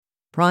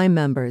Prime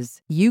members,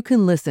 you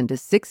can listen to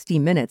 60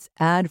 Minutes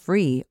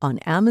ad-free on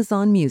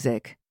Amazon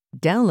Music.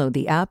 Download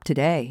the app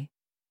today.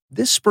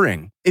 This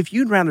spring, if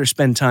you'd rather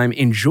spend time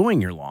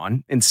enjoying your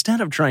lawn instead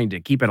of trying to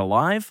keep it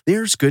alive,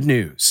 there's good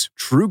news.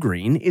 True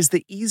Green is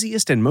the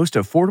easiest and most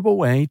affordable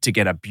way to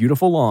get a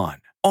beautiful lawn.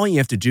 All you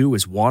have to do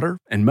is water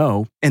and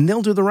mow, and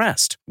they'll do the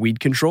rest. Weed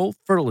control,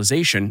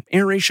 fertilization,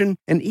 aeration,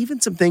 and even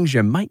some things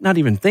you might not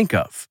even think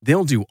of.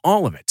 They'll do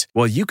all of it,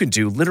 while you can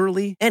do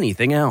literally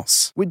anything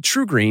else. With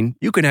True Green,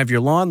 you can have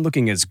your lawn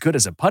looking as good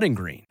as a putting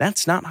green.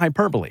 That's not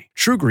hyperbole.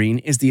 True Green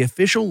is the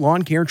official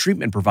lawn care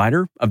treatment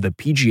provider of the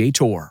PGA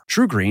Tour.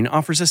 True Green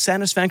offers a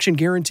satisfaction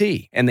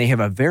guarantee, and they have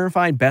a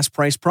verified best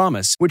price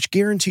promise, which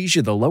guarantees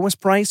you the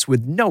lowest price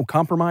with no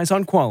compromise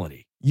on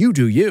quality. You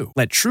do you.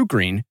 Let True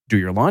Green do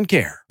your lawn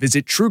care.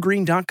 Visit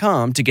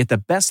truegreen.com to get the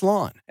best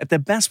lawn at the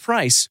best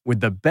price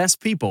with the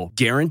best people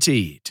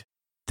guaranteed.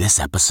 This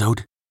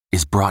episode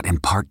is brought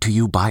in part to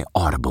you by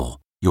Audible,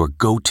 your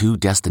go-to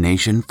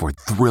destination for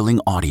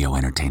thrilling audio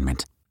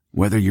entertainment.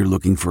 Whether you're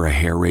looking for a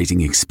hair-raising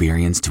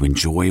experience to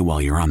enjoy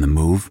while you're on the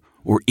move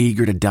or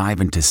eager to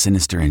dive into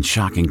sinister and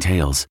shocking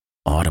tales,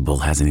 Audible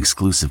has an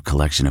exclusive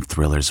collection of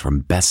thrillers from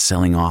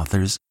best-selling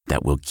authors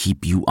that will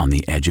keep you on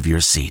the edge of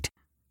your seat.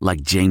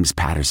 Like James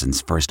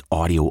Patterson's first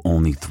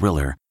audio-only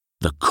thriller,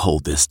 The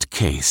Coldest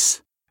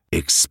Case.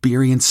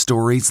 Experience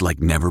stories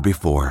like never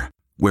before,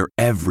 where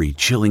every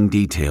chilling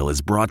detail is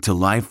brought to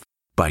life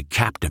by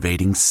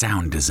captivating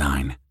sound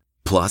design.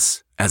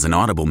 Plus, as an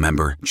Audible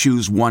member,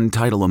 choose one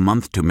title a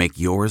month to make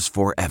yours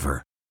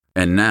forever.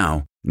 And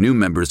now, new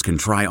members can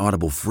try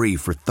Audible free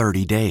for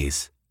 30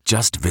 days.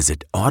 Just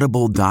visit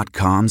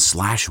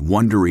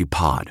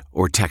audible.com/WonderyPod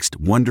or text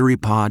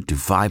WonderyPod to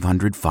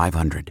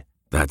 500-500.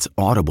 That's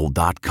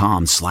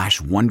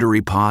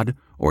audible.com/WonderyPod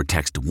or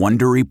text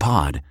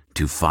WonderyPod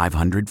to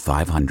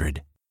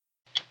 500-500.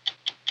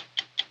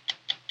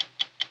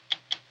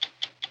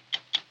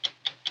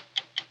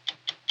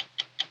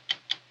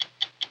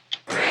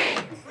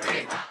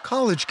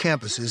 College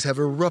campuses have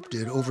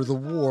erupted over the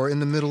war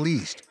in the Middle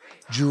East.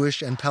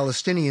 Jewish and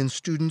Palestinian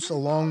students,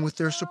 along with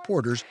their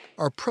supporters,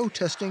 are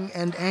protesting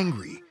and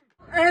angry.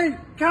 Hey,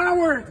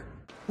 coward!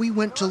 We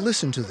went to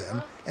listen to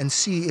them and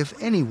see if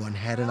anyone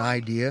had an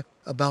idea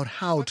about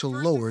how to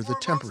lower the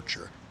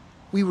temperature.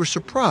 We were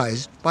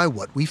surprised by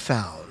what we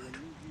found.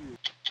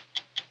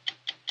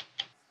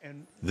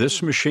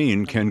 This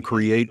machine can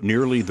create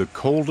nearly the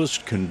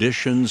coldest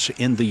conditions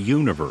in the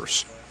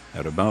universe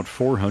at about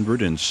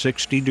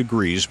 460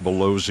 degrees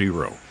below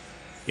zero.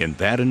 In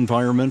that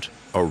environment,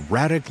 a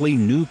radically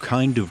new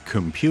kind of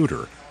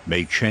computer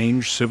may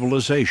change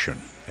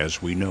civilization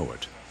as we know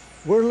it.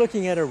 We're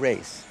looking at a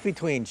race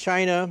between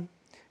China,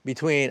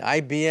 between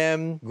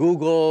IBM,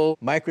 Google,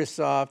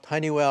 Microsoft,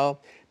 Honeywell,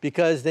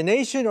 because the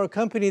nation or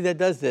company that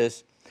does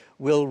this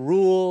will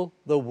rule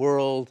the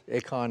world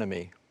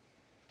economy.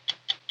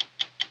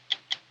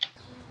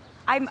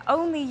 I'm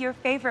only your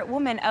favorite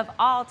woman of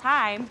all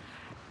time,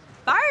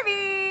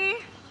 Barbie!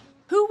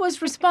 Who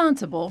was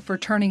responsible for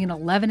turning an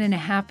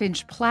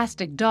 11.5-inch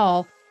plastic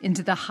doll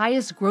into the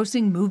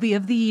highest-grossing movie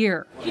of the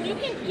year? Can you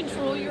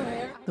control your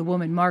hair? The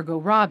woman Margot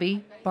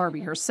Robbie,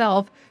 Barbie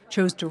herself,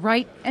 chose to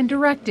write and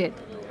direct it.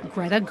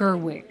 Greta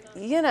Gerwig.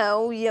 You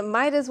know, you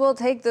might as well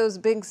take those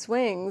big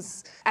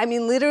swings. I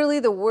mean, literally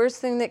the worst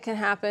thing that can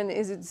happen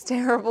is it's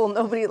terrible,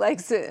 nobody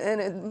likes it,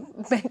 and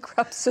it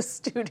bankrupts a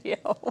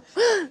studio.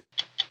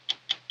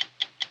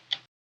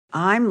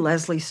 I'm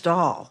Leslie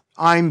Stahl.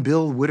 I'm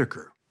Bill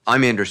Whitaker.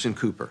 I'm Anderson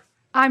Cooper.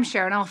 I'm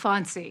Sharon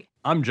Alfonsi.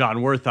 I'm John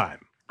Wertheim.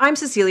 I'm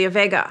Cecilia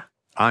Vega.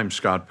 I'm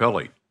Scott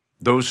Pelley.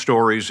 Those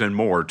stories and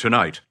more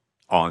tonight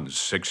on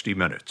 60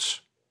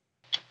 Minutes.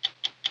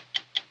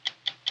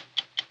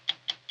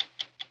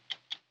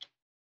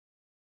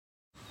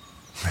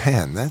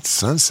 Man, that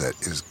sunset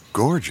is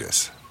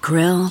gorgeous.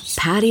 Grill,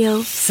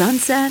 patio,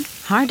 sunset.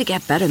 Hard to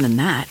get better than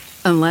that.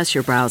 Unless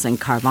you're browsing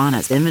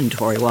Carvana's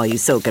inventory while you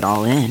soak it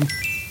all in.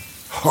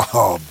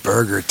 Oh,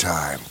 burger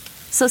time.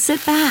 So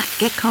sit back,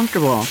 get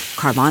comfortable.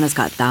 Carvana's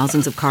got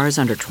thousands of cars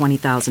under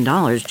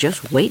 $20,000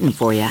 just waiting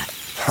for you.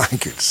 I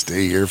could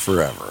stay here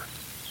forever.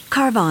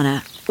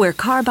 Carvana, where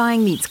car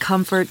buying meets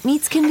comfort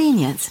meets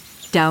convenience.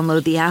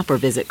 Download the app or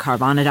visit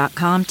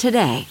Carvana.com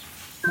today.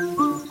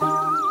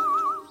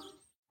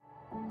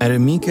 At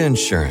Amica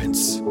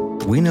Insurance,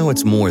 we know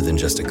it's more than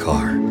just a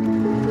car.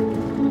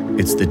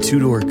 It's the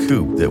two-door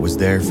coupe that was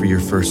there for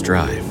your first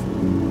drive.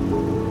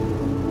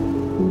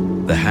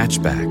 The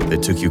hatchback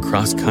that took you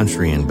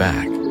cross-country and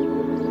back.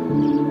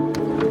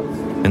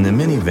 And the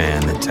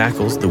minivan that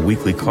tackles the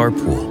weekly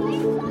carpool.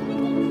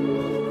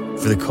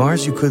 For the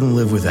cars you couldn't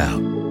live without,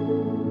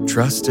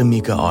 trust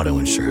Amica Auto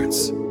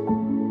Insurance.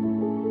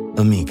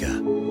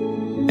 Amica.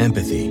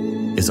 Empathy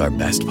is our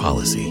best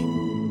policy.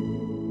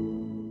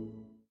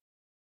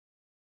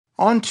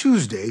 On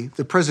Tuesday,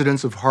 the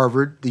presidents of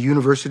Harvard, the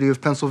University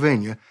of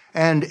Pennsylvania,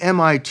 and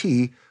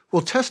MIT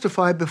will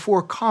testify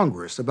before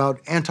Congress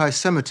about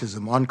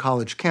anti-Semitism on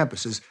college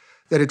campuses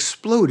that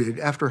exploded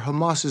after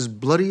Hamas's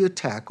bloody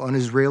attack on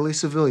Israeli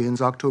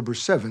civilians October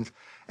 7th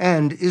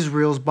and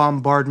Israel's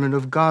bombardment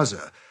of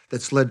Gaza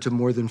that's led to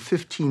more than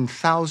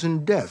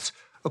 15,000 deaths,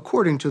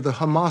 according to the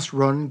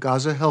Hamas-run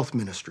Gaza Health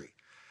Ministry.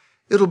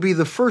 It'll be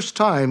the first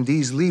time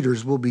these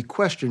leaders will be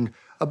questioned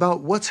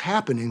about what's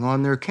happening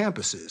on their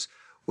campuses,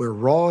 where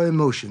raw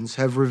emotions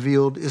have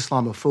revealed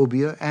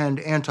Islamophobia and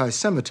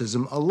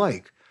anti-Semitism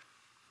alike.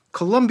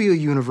 Columbia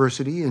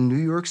University in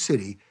New York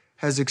City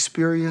has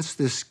experienced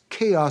this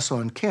chaos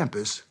on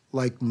campus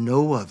like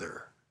no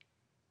other.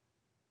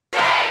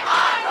 Shame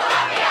on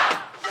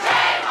Columbia!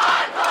 Shame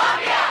on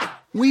Columbia!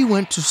 We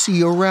went to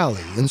see a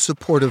rally in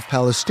support of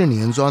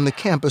Palestinians on the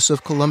campus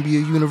of Columbia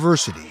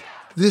University.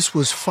 This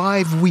was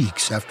 5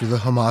 weeks after the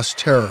Hamas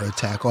terror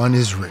attack on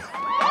Israel.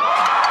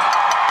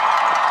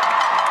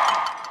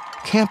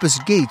 Campus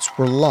gates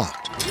were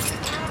locked.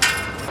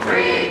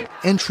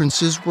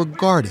 Entrances were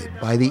guarded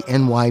by the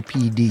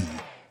NYPD.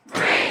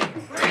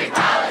 Free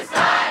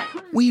Palestine!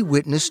 We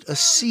witnessed a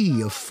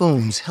sea of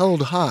phones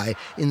held high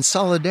in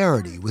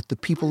solidarity with the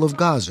people of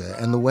Gaza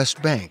and the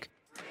West Bank.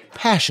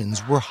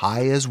 Passions were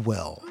high as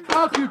well.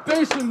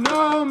 Occupation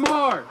no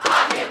more!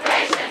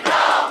 Occupation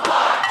no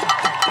more!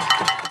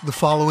 The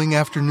following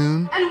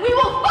afternoon, And we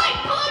will fight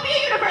Columbia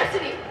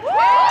University!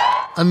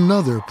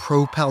 another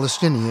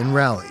pro-Palestinian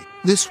rally,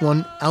 this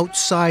one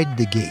outside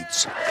the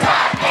gates.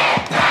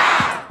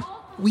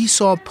 We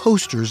saw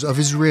posters of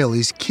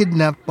Israelis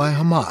kidnapped by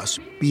Hamas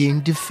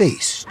being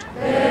defaced.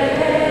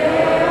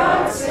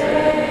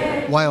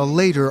 While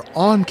later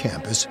on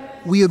campus,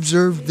 we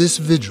observed this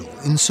vigil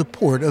in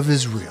support of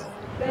Israel.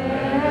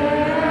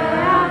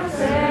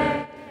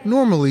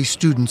 Normally,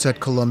 students at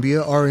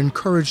Columbia are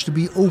encouraged to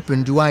be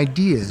open to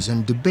ideas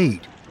and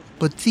debate,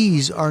 but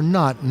these are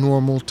not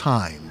normal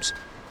times.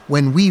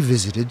 When we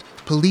visited,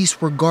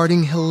 police were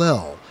guarding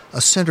Hillel,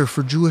 a center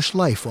for Jewish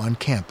life on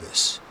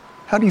campus.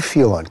 How do you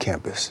feel on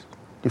campus?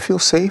 Do you feel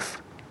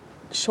safe?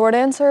 Short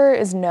answer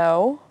is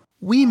no.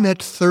 We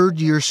met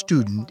third-year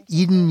student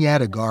Eden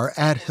Yadigar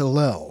at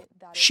Hillel.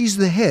 She's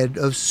the head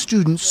of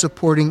Students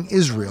Supporting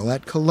Israel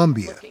at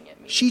Columbia.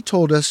 She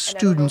told us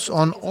students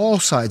on all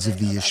sides of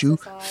the issue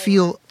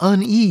feel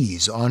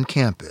unease on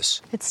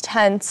campus. It's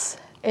tense.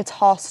 It's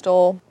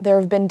hostile. There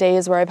have been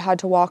days where I've had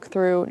to walk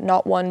through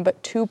not one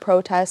but 2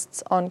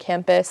 protests on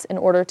campus in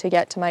order to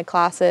get to my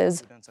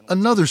classes.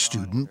 Another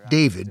student,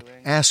 David,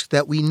 asked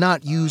that we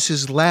not use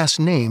his last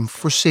name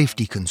for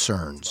safety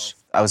concerns.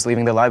 I was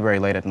leaving the library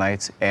late at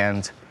night,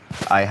 and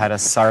I had a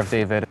Star of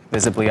David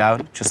visibly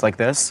out, just like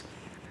this.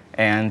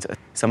 And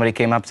somebody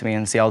came up to me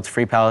and yelled,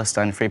 "Free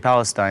Palestine, free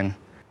Palestine."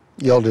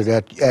 Yelled it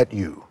at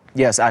you?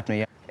 Yes, at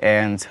me.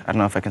 And I don't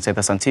know if I can say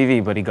this on TV,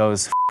 but he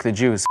goes, "F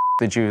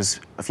the Jews,"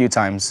 a few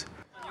times.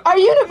 Our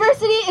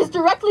university is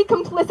directly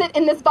complicit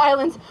in this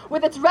violence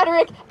with its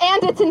rhetoric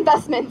and its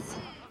investments.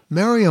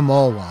 Mariam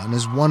Alwan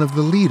is one of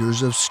the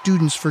leaders of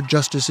Students for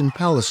Justice in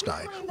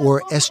Palestine,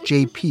 or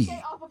SJP.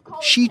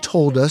 She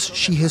told us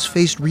she has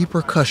faced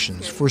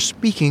repercussions for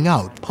speaking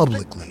out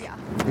publicly.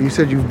 You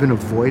said you've been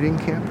avoiding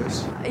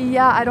campus?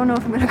 Yeah, I don't know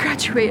if I'm going to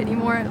graduate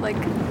anymore.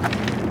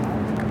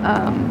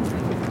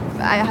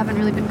 I haven't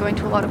really been going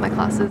to a lot of my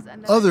classes.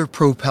 Other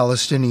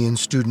pro-Palestinian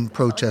student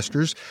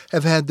protesters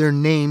have had their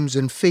names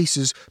and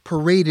faces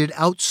paraded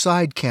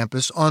outside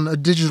campus on a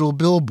digital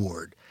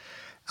billboard.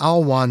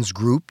 Alwan's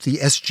group, the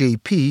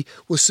SJP,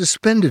 was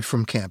suspended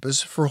from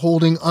campus for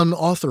holding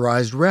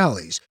unauthorized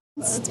rallies.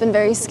 It's been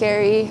very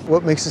scary.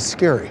 What makes it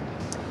scary?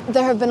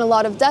 There have been a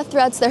lot of death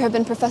threats. There have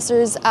been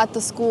professors at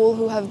the school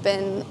who have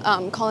been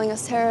calling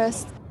us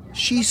terrorists.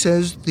 She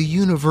says the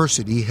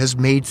university has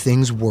made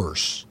things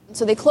worse.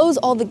 So they close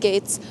all the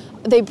gates,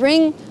 they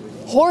bring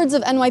hordes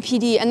of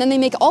NYPD, and then they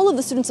make all of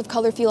the students of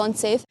color feel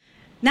unsafe.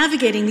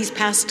 Navigating these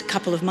past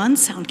couple of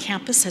months on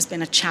campus has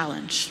been a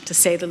challenge, to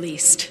say the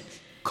least.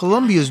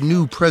 Columbia's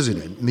new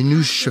president,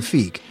 Minouche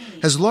Shafik,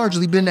 has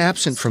largely been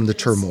absent from the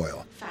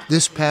turmoil.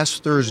 This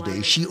past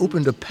Thursday, she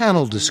opened a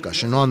panel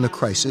discussion on the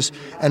crisis,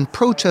 and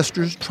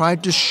protesters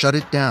tried to shut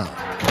it down.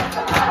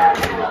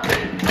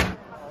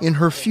 In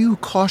her few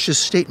cautious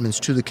statements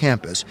to the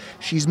campus,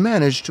 she's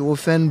managed to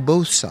offend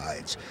both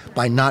sides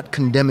by not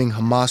condemning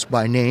Hamas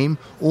by name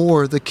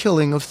or the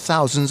killing of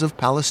thousands of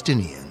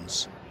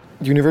Palestinians.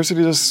 The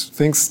university just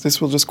thinks this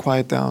will just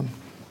quiet down.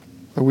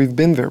 But we've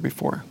been there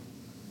before.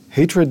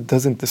 Hatred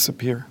doesn't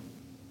disappear.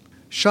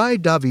 Shai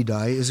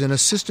Davidai is an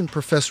assistant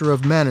professor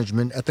of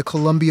management at the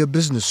Columbia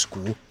Business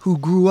School who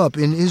grew up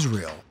in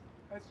Israel.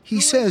 He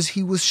says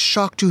he was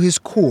shocked to his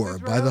core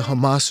by the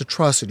Hamas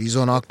atrocities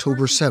on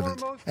October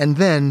 7th, and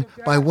then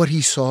by what he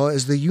saw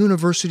as the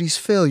university's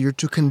failure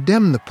to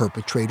condemn the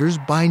perpetrators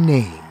by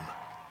name.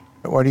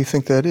 Why do you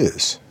think that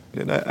is?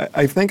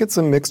 I think it's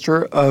a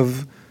mixture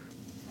of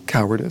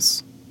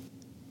cowardice,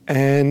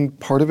 and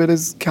part of it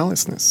is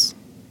callousness.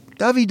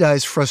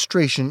 Davidai's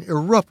frustration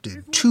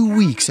erupted 2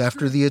 weeks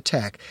after the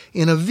attack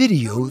in a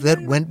video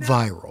that went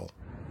viral.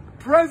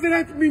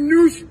 President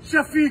Minouche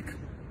Shafik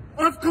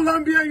of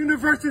Columbia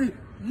University,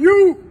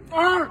 you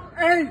are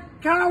a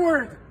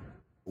coward!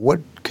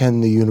 What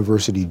can the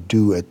university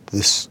do at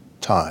this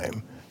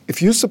time?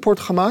 If you support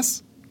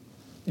Hamas,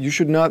 you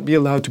should not be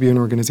allowed to be an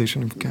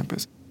organization on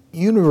campus.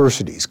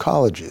 Universities,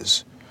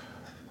 colleges,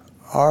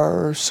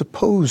 are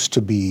supposed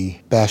to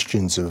be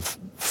bastions of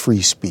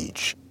free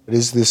speech.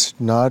 Is this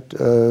not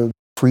a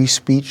free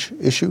speech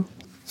issue?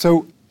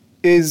 So,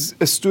 is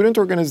a student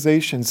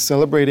organization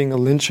celebrating a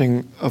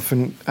lynching of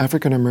an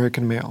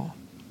African-American male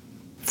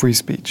free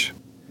speech?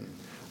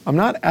 I'm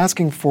not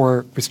asking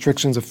for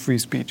restrictions of free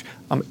speech.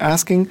 I'm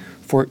asking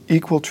for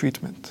equal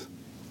treatment.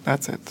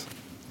 That's it.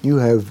 You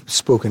have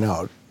spoken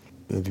out.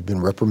 Have you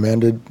been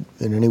reprimanded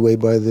in any way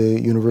by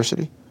the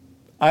university?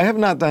 I have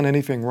not done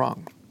anything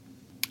wrong.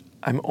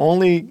 I'm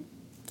only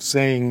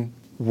saying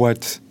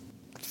what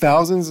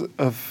thousands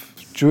of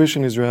Jewish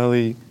and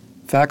Israeli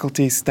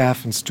faculty,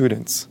 staff, and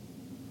students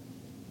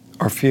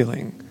are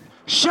feeling.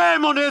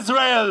 Shame on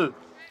Israel!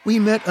 We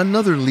met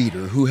another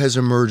leader who has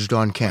emerged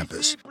on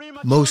campus.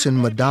 Mohsen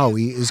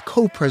Madawi is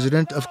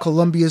co-president of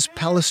Columbia's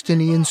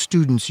Palestinian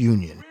Students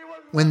Union.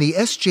 When the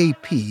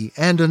SJP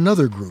and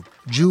another group,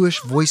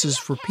 Jewish Voices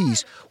for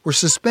Peace, were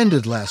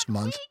suspended last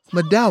month,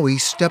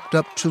 Madawi stepped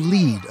up to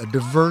lead a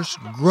diverse,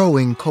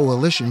 growing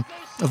coalition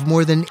of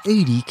more than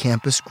 80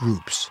 campus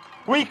groups.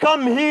 We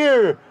come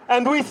here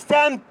and we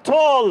stand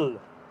tall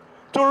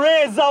to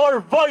raise our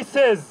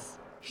voices.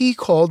 He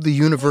called the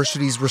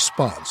university's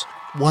response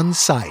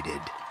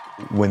one-sided.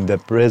 When the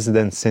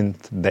president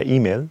sent the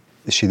email,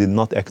 she did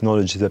not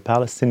acknowledge the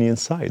Palestinian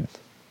side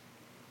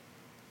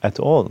at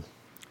all.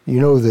 You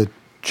know that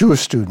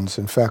Jewish students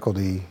and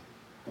faculty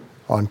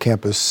on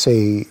campus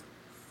say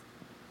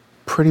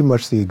pretty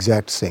much the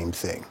exact same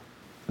thing.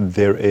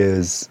 There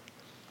is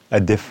a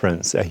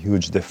difference, a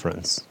huge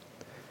difference.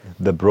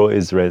 The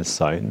pro-Israel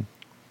side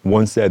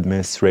wants the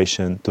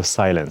administration to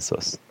silence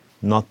us,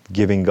 not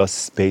giving us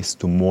space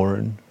to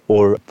mourn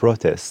or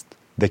protest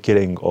the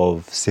killing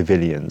of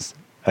civilians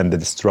and the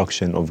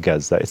destruction of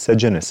Gaza. It's a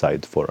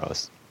genocide for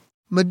us.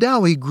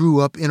 Madawi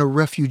grew up in a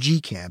refugee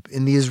camp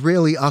in the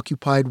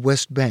Israeli-occupied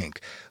West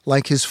Bank,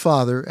 like his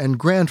father and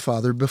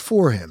grandfather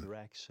before him.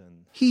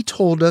 He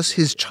told us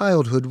his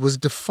childhood was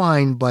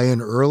defined by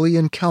an early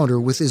encounter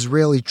with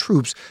Israeli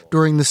troops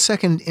during the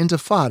Second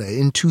Intifada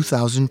in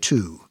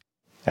 2002.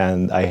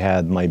 And I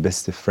had my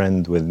best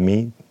friend with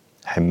me,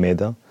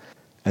 Hameda,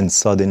 and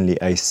suddenly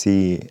I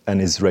see an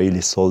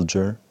Israeli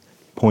soldier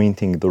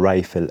pointing the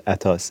rifle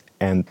at us,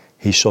 and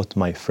he shot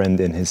my friend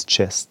in his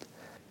chest.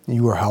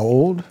 You were how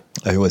old?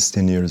 I was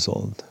 10 years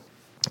old.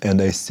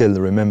 And I still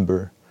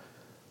remember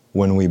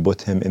when we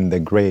put him in the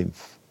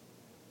grave,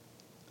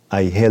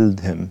 I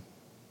held him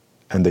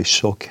and I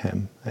shook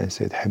him. I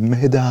said,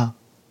 Hamida,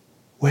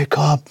 wake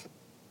up,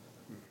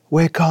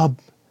 wake up.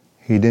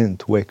 He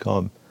didn't wake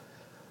up.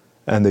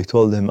 And I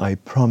told him, I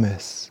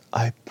promise,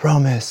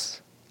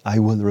 I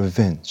will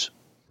revenge.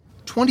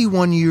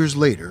 21 years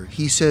later,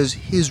 he says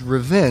his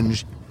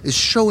revenge is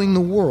showing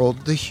the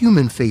world the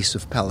human face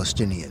of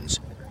Palestinians.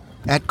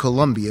 At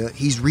Columbia,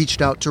 he's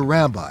reached out to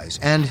rabbis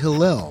and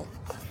Hillel,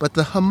 but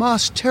the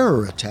Hamas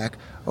terror attack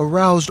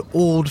aroused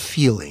old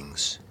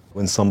feelings.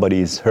 When somebody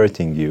is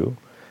hurting you,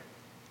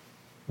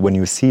 when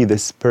you see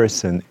this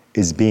person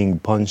is being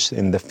punched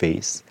in the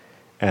face,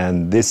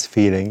 and this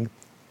feeling,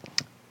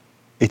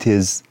 it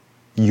is,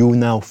 you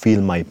now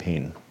feel my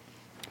pain.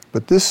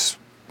 But this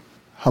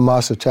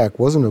Hamas attack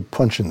wasn't a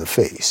punch in the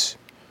face.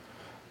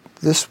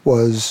 This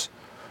was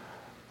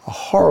a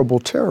horrible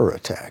terror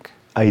attack.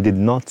 I did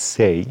not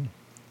say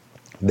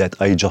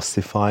that I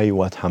justify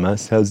what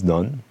Hamas has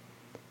done.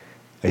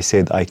 I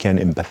said I can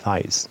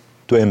empathize.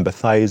 To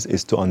empathize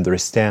is to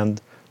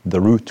understand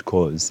the root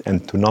cause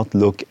and to not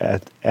look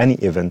at any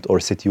event or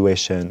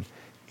situation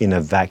in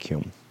a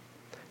vacuum.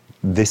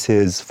 This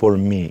is, for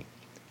me,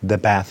 the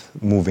path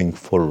moving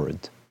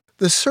forward.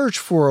 The search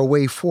for a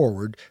way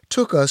forward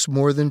took us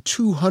more than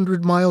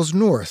 200 miles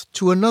north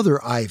to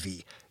another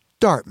Ivy,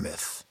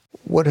 Dartmouth.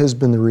 What has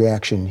been the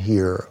reaction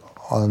here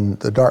on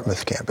the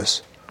Dartmouth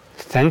campus?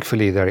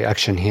 Thankfully, the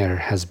reaction here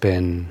has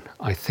been,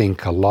 I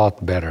think, a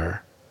lot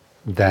better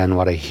than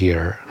what I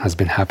hear has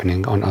been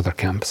happening on other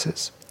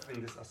campuses.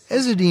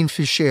 Ezzedine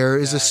Fisher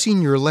is a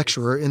senior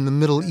lecturer in the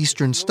Middle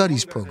Eastern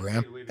Studies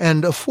program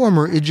and a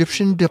former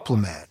Egyptian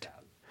diplomat.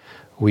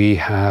 We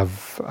have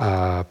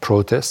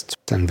protests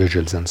and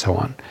vigils and so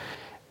on.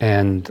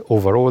 And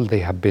overall, they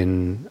have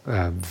been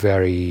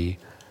very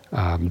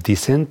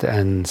decent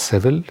and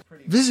civil.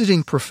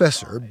 Visiting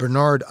professor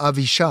Bernard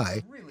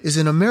Avishai is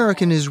an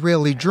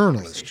American-Israeli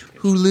journalist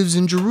who lives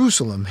in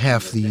Jerusalem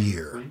half the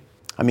year.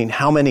 I mean,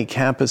 how many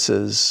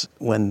campuses,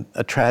 when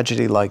a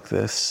tragedy like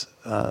this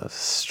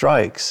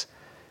strikes,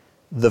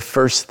 the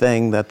first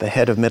thing that the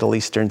head of Middle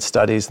Eastern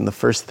Studies and the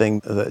first thing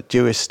that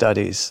Jewish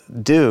Studies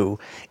do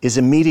is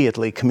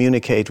immediately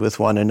communicate with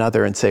one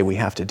another and say, we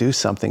have to do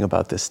something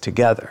about this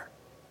together.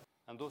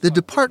 The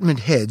department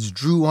heads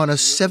drew on a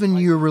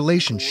 7-year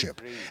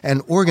relationship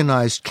and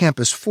organized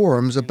campus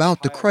forums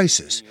about the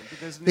crisis.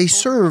 They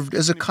served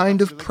as a kind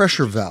of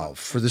pressure valve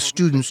for the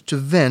students to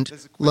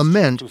vent,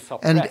 lament,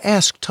 and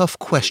ask tough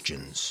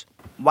questions.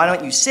 Why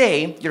don't you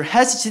say you're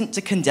hesitant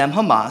to condemn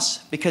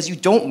Hamas because you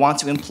don't want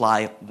to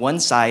imply one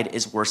side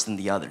is worse than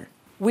the other?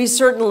 We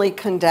certainly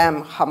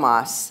condemn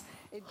Hamas.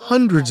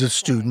 Hundreds of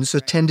students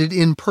attended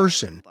in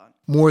person.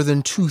 More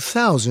than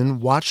 2,000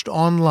 watched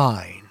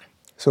online.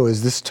 So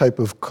is this type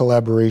of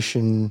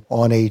collaboration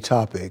on a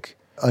topic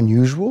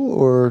unusual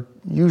or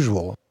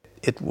usual?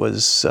 It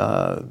was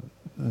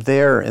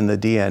there in the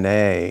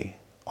DNA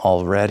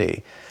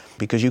already,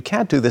 because you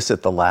can't do this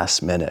at the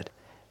last minute.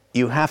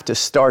 You have to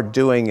start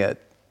doing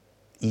it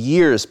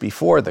years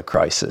before the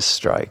crisis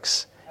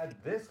strikes.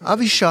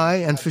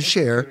 Avishai and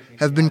Fisher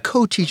have been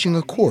co-teaching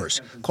a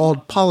course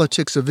called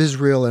Politics of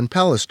Israel and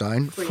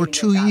Palestine for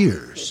 2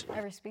 years.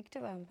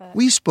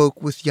 We spoke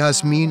with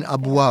Yasmin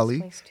Abu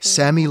Ali,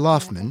 Sammy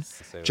Loffman,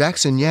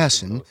 Jackson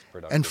Yassin,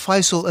 and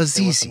Faisal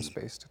Azizi.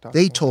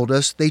 They told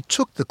us they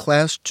took the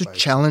class to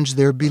challenge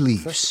their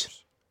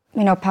beliefs.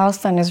 You know,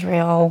 Palestine,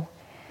 Israel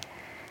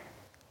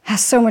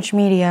has so much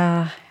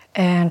media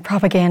and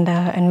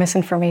propaganda and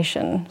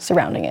misinformation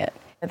surrounding it.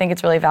 I think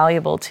it's really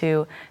valuable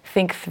to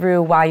think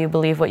through why you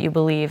believe what you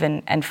believe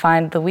and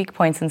find the weak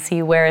points and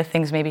see where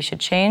things maybe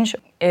should change.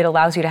 It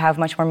allows you to have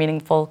much more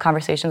meaningful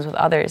conversations with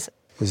others.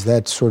 Is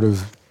that sort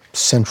of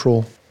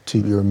central to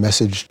your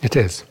message? It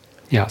is,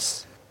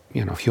 yes.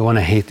 You know, if you want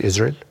to hate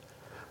Israel,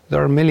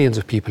 there are millions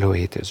of people who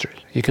hate Israel.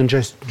 You can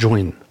just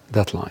join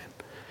that line.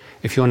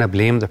 If you want to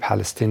blame the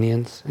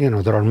Palestinians, you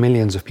know, there are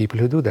millions of people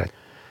who do that.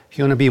 If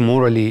you want to be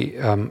morally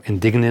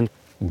indignant,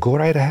 go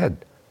right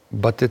ahead.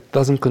 But it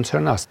doesn't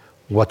concern us.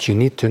 What you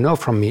need to know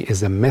from me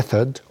is a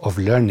method of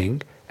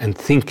learning and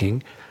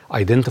thinking,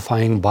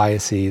 identifying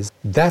biases.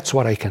 That's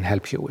what I can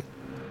help you with.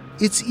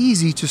 It's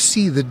easy to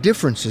see the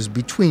differences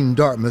between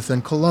Dartmouth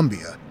and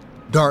Columbia.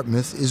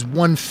 Dartmouth is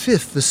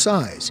 1/5 the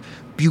size,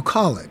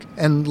 bucolic,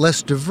 and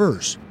less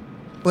diverse.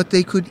 But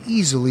they could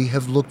easily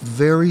have looked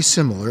very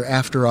similar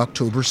after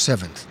October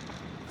 7th.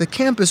 The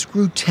campus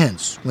grew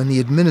tense when the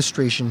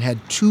administration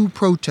had 2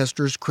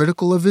 protesters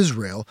critical of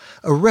Israel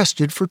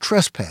arrested for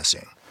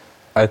trespassing.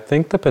 I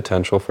think the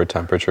potential for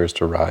temperatures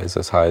to rise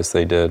as high as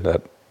they did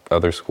at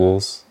other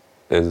schools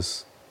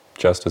is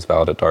just as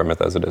valid at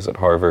Dartmouth as it is at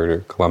Harvard or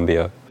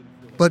Columbia.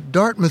 But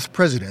Dartmouth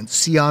President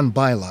Sion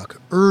Beilock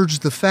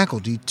urged the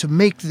faculty to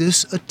make this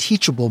a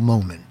teachable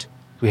moment.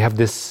 We have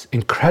this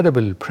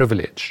incredible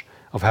privilege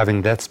of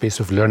having that space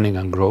of learning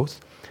and growth,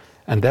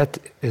 and that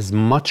is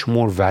much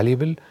more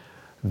valuable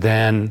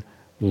than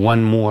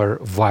one more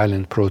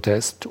violent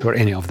protest or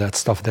any of that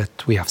stuff that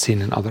we have seen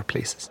in other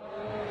places.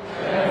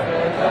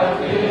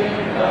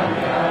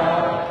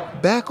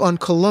 Back on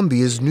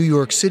Columbia's New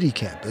York City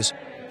campus,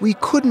 we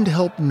couldn't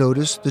help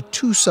notice the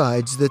 2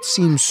 sides that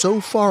seem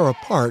so far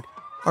apart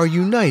are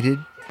united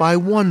by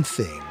one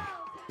thing.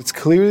 It's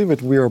clear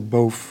that we are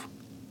both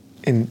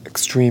in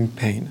extreme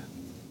pain.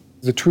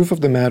 The truth of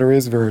the matter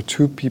is there are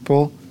 2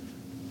 people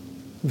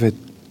that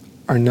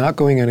are not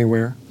going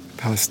anywhere,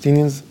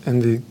 Palestinians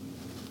and the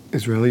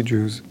Israeli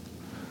Jews.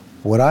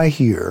 What I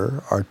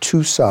hear are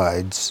 2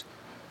 sides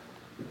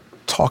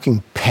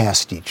talking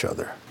past each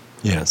other.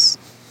 Yes.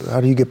 How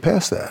do you get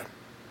past that?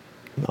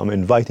 I'm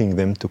inviting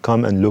them to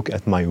come and look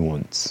at my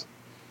wounds.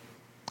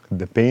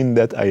 The pain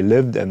that I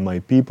lived and my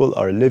people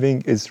are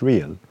living is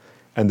real,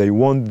 and I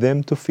want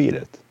them to feel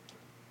it.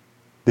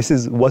 This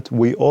is what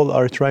we all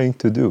are trying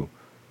to do.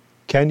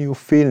 Can you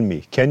feel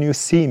me? Can you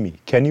see me?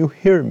 Can you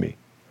hear me?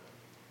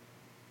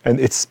 And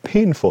it's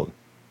painful.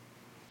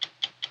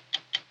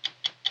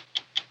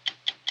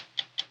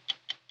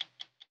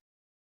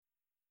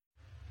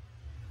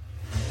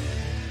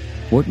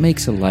 What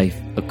makes a life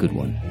a good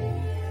one?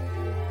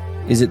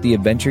 Is it the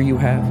adventure you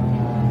have?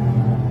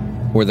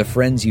 Or the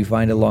friends you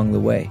find along the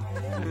way?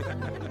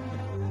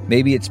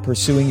 Maybe it's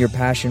pursuing your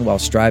passion while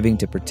striving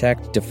to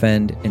protect,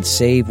 defend, and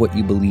save what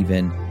you believe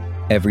in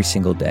every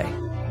single day.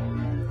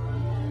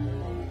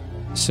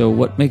 So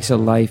what makes a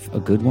life a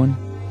good one?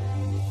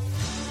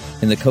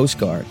 In the Coast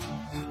Guard,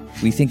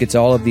 we think it's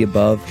all of the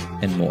above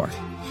and more.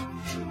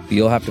 But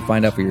you'll have to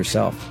find out for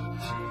yourself.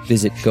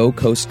 Visit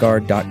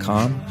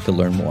gocoastguard.com to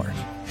learn more.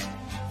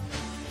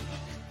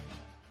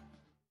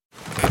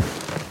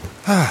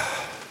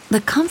 The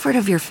comfort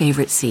of your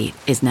favorite seat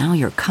is now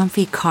your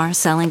comfy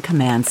car-selling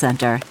command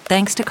center,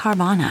 thanks to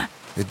Carvana.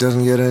 It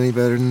doesn't get any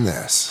better than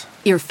this.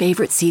 Your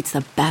favorite seat's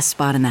the best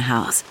spot in the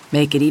house.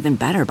 Make it even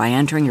better by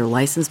entering your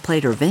license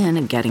plate or VIN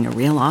and getting a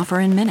real offer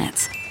in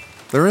minutes.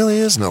 There really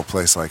is no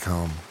place like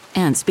home.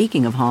 And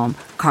speaking of home,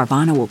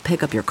 Carvana will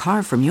pick up your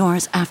car from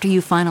yours after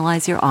you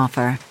finalize your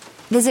offer.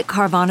 Visit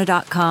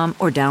Carvana.com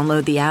or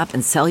download the app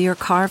and sell your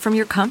car from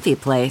your comfy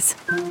place.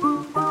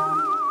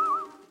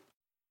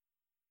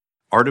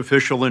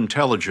 Artificial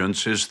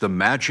intelligence is the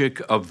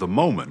magic of the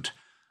moment,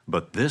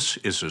 but this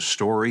is a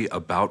story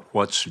about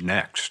what's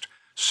next,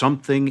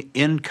 something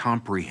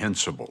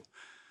incomprehensible.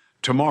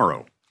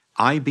 Tomorrow,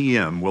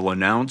 IBM will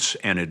announce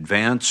an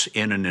advance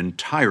in an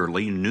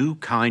entirely new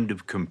kind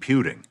of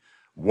computing,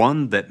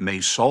 one that may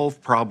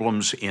solve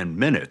problems in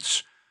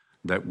minutes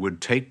that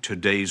would take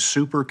today's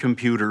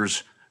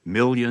supercomputers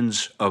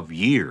millions of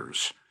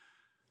years.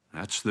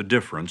 That's the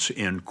difference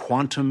in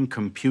quantum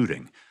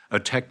computing, a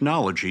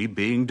technology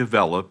being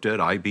developed at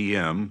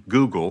IBM,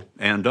 Google,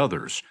 and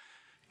others.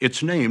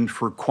 It's named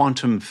for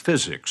quantum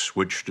physics,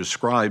 which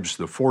describes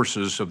the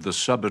forces of the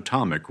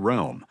subatomic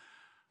realm.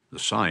 The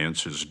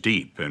science is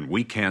deep, and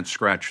we can't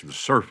scratch the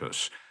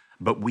surface,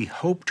 but we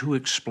hope to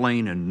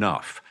explain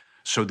enough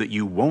so that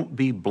you won't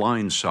be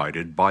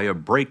blindsided by a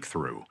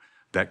breakthrough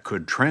that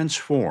could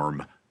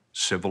transform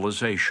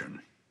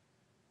civilization.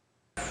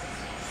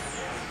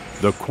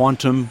 The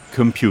quantum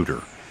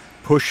computer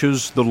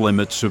pushes the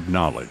limits of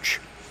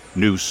knowledge,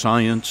 new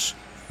science,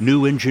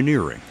 new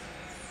engineering,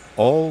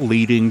 all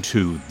leading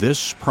to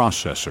this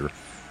processor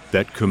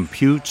that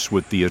computes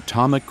with the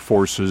atomic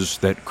forces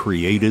that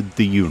created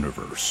the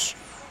universe.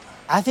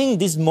 I think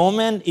this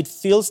moment, it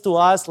feels to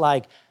us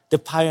like the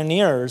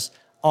pioneers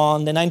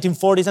on the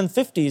 1940s and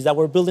 50s that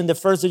were building the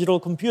first digital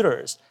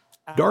computers.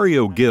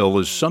 Dario Gil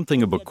is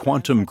something of a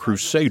quantum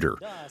crusader.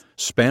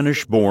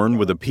 Spanish-born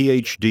with a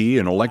PhD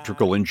in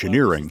electrical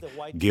engineering,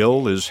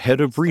 Gil is head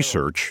of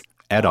research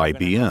at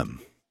IBM.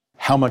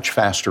 How much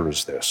faster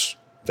is this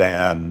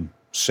than,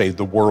 say,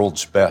 the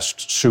world's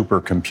best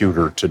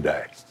supercomputer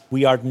today?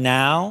 We are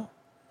now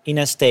in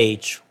a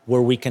stage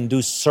where we can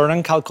do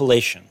certain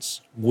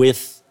calculations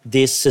with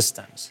these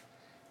systems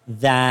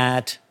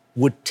that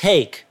would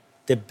take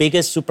the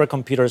biggest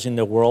supercomputers in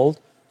the world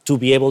to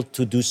be able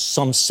to do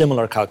some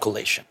similar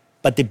calculation.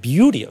 But the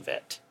beauty of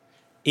it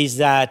is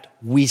that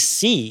we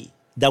see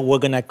that we're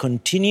going to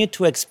continue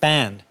to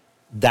expand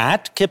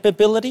that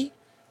capability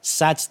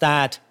such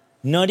that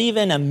not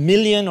even 1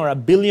 million or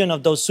 1 billion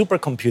of those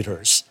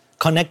supercomputers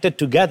connected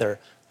together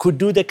could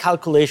do the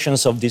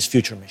calculations of these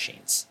future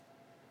machines.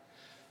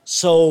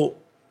 So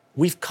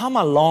we've come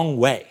a long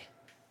way.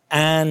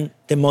 And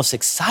the most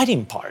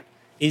exciting part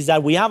is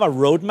that we have a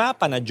roadmap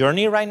and a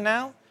journey right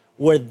now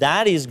where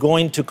that is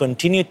going to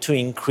continue to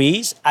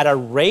increase at a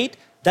rate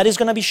that is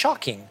going to be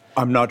shocking.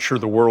 I'm not sure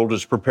the world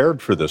is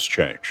prepared for this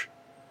change.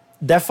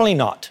 Definitely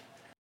not.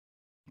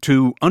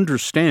 To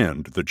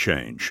understand the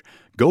change,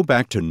 go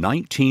back to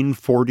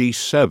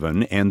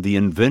 1947 and the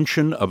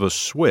invention of a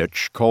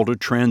switch called a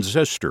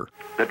transistor.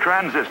 The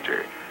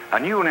transistor, a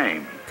new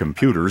name.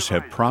 Computers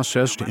have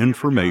processed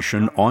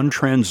information on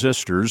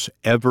transistors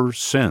ever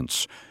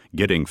since,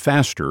 getting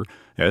faster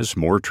as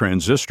more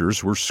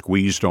transistors were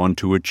squeezed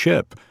onto a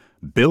chip,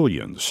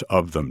 billions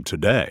of them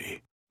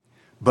today.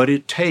 But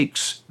it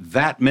takes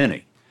that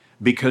many,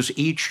 because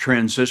each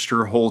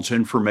transistor holds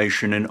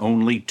information in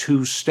only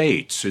 2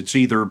 states. It's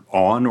either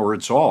on or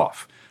it's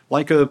off,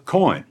 like a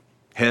coin,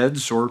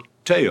 heads or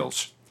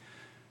tails.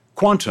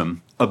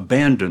 Quantum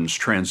abandons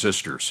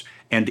transistors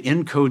and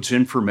encodes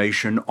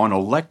information on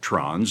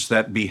electrons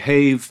that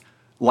behave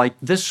like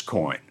this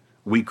coin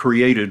we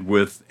created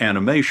with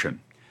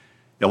animation.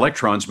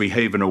 Electrons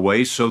behave in a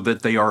way so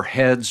that they are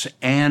heads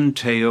and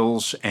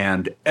tails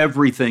and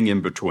everything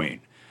in between.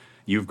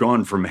 You've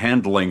gone from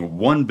handling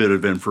 1 bit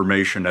of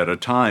information at a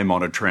time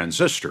on a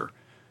transistor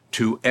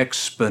to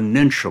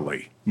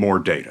exponentially more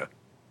data.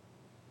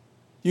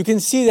 You can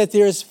see that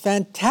there's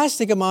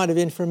fantastic amount of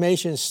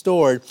information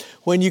stored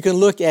when you can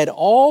look at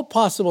all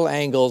possible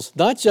angles,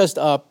 not just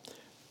up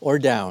or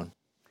down.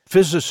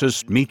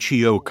 Physicist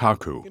Michio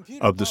Kaku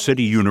of the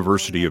City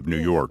University of New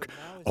York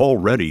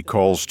already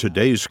calls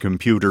today's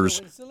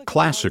computers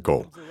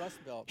classical.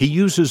 He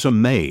uses a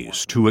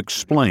maze to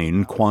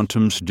explain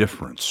quantum's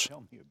difference.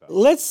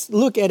 Let's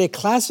look at a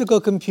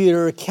classical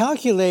computer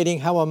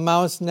calculating how a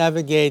mouse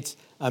navigates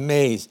a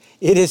maze.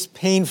 It is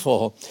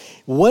painful.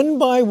 One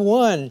by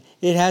one,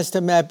 it has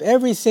to map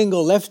every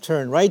single left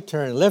turn, right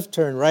turn, left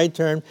turn, right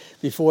turn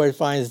before it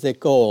finds the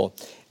goal.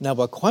 Now,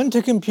 a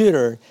quantum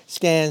computer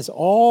scans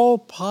all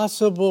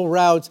possible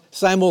routes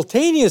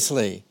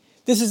simultaneously.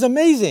 This is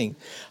amazing.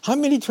 How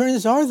many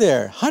turns are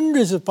there?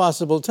 Hundreds of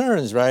possible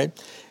turns, right?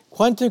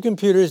 Quantum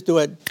computers do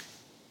it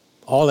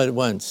all at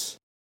once.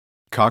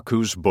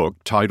 Kaku's book,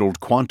 titled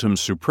Quantum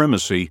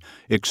Supremacy,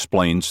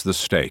 explains the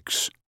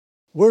stakes.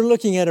 We're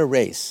looking at a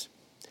race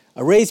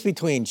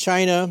between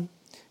China,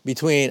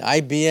 between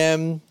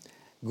IBM,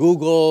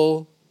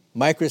 Google,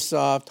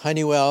 Microsoft,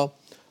 Honeywell.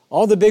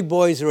 All the big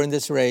boys are in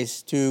this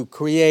race to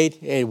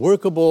create a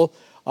workable,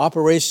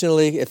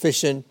 operationally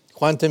efficient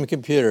quantum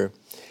computer,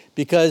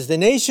 because the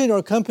nation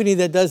or company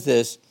that does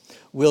this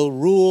will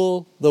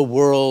rule the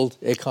world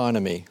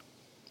economy.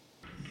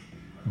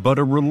 But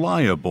a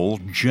reliable,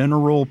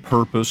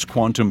 general-purpose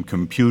quantum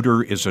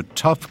computer is a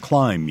tough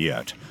climb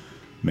yet.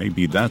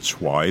 Maybe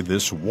that's why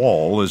this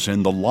wall is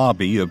in the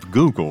lobby of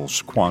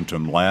Google's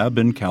quantum lab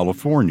in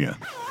California.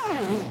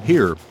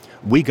 Here,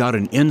 we got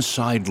an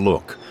inside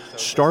look,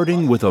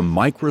 starting with a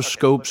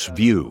microscope's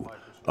view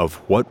of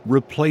what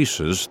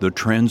replaces the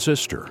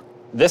transistor.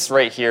 This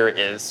right here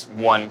is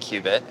 1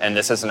 qubit, and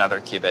this is another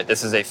qubit.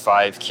 This is a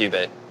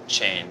 5-qubit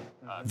chain.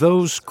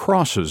 Those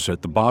crosses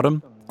at the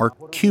bottom are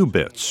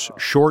qubits,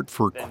 short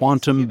for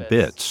quantum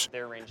bits.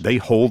 They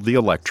hold the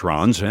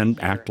electrons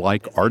and act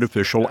like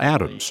artificial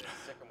atoms.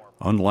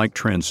 Unlike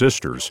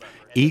transistors,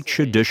 each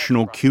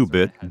additional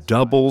qubit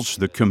doubles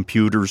the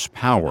computer's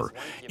power.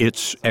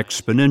 It's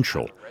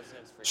exponential.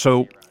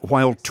 So,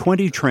 while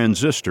 20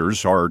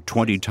 transistors are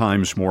 20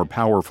 times more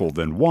powerful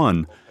than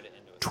 1,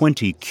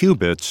 20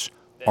 qubits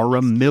are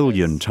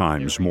 1,000,000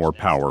 times more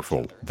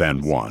powerful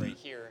than one.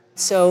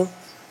 So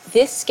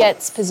this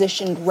gets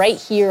positioned right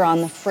here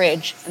on the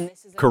fridge. And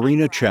this is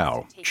Karina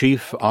Chow,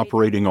 Chief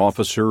Operating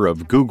Officer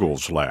of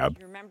Google's lab,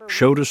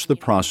 showed us the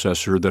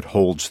processor that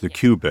holds the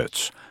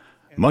qubits.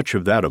 Much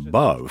of that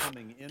above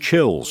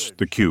chills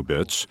the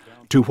qubits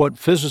to what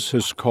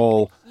physicists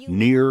call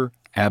near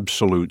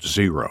absolute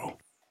zero.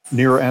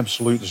 Near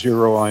absolute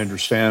zero, I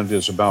understand,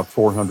 is about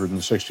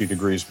 460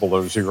 degrees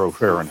below 0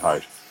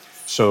 Fahrenheit.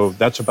 So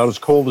that's about as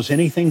cold as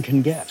anything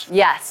can get.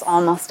 Yes,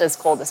 almost as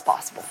cold as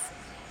possible.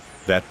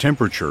 That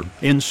temperature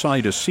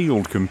inside a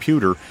sealed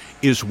computer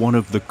is one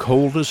of the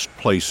coldest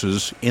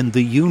places in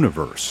the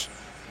universe.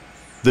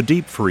 The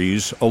deep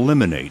freeze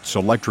eliminates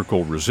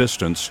electrical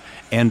resistance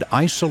and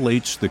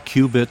isolates the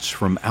qubits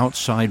from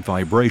outside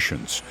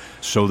vibrations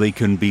so they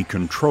can be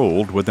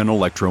controlled with an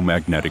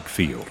electromagnetic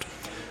field.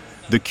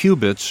 The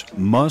qubits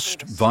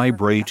must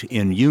vibrate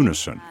in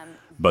unison,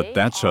 but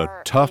that's a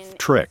tough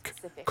trick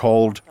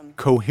called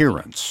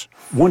coherence.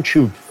 Once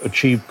you've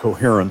achieved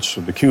coherence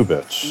of the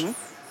qubits,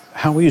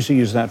 how easy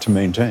is that to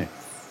maintain?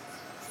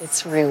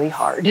 It's really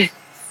hard.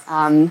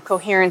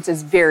 Coherence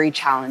is very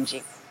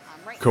challenging.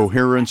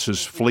 Coherence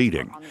is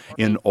fleeting.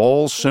 In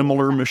all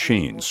similar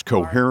machines,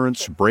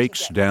 coherence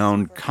breaks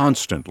down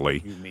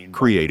constantly,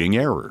 creating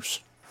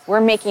errors.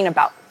 We're making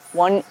about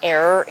one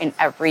error in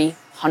every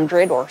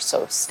 100 or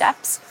so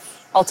steps.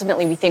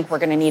 Ultimately, we think we're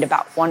going to need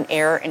about one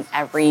error in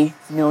every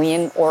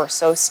 1,000,000 or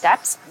so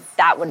steps.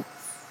 That would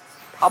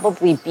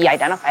probably be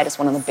identified as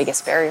one of the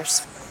biggest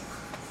barriers.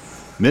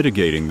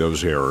 Mitigating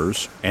those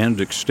errors and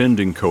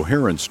extending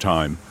coherence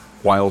time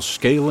while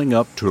scaling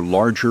up to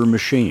larger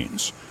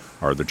machines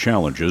are the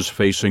challenges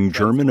facing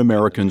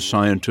German-American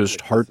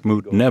scientist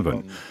Hartmut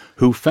Neven,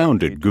 who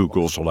founded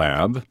Google's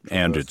lab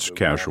and its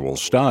casual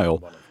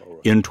style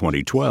in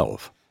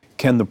 2012.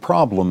 Can the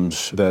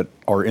problems that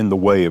are in the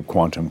way of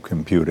quantum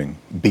computing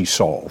be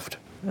solved?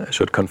 I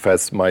should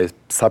confess my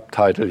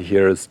subtitle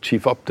here is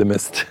Chief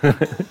Optimist.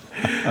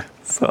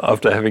 So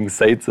after having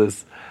said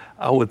this,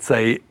 I would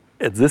say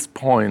at this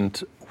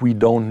point, we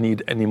don't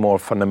need any more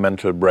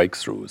fundamental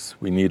breakthroughs.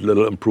 We need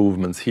little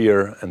improvements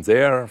here and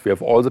there. We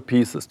have all the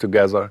pieces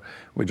together.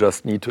 We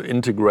just need to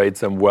integrate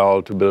them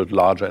well to build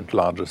larger and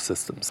larger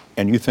systems.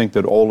 And you think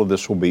that all of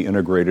this will be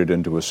integrated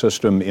into a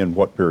system in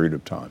what period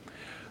of time?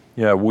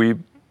 Yeah, we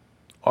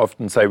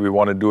often say we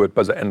want to do it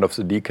by the end of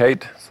the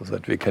decade so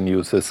that we can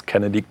use this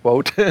Kennedy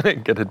quote,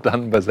 get it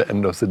done by the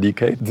end of the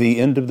decade. The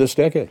end of this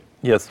decade?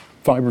 Yes.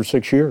 5 or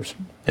 6 years?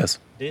 Yes.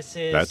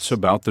 That's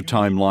about the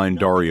timeline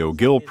Dario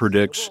Gil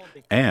predicts,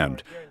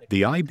 and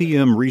the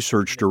IBM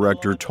research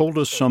director told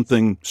us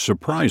something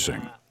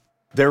surprising.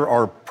 There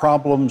are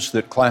problems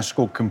that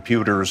classical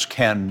computers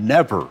can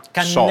never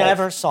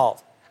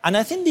solve. And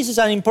I think this is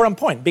an important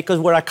point because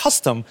we're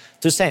accustomed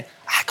to saying,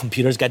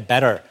 computers get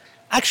better.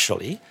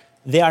 Actually,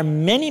 there are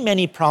many,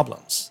 many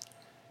problems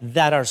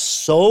that are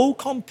so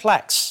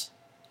complex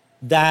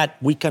that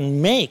we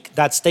can make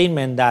that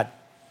statement that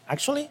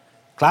actually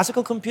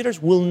classical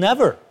computers will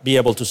never be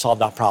able to solve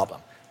that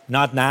problem.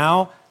 Not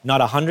now, not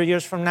 100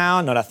 years from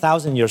now, not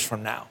 1,000 years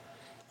from now.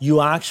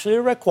 You actually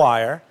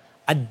require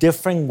a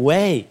different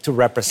way to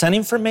represent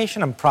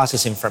information and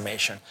process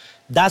information.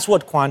 That's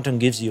what quantum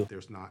gives you.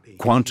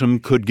 Quantum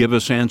could give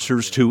us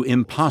answers to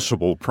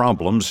impossible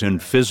problems in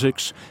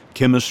physics,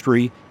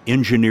 chemistry,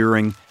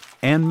 engineering,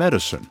 and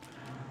medicine,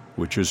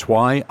 which is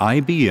why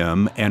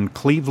IBM and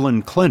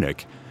Cleveland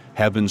Clinic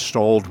have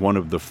installed one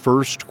of the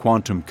first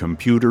quantum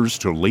computers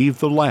to leave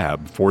the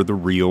lab for the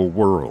real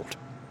world.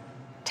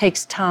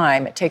 Takes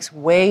time. It takes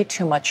way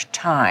too much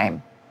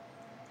time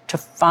to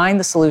find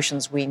the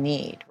solutions we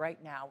need. Right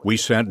now, we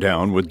sat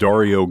down with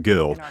Dario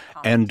Gil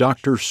and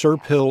Dr.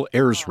 Serpil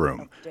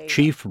Erzrum,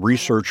 Chief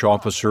Research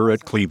Officer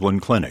at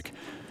Cleveland Clinic.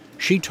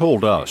 She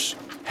told us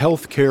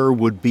healthcare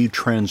would be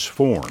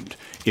transformed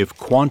if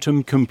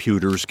quantum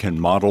computers can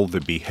model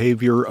the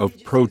behavior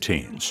of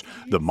proteins,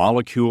 the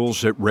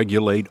molecules that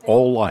regulate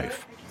all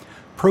life.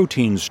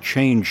 Proteins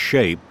change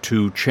shape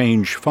to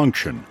change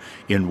function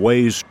in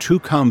ways too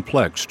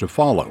complex to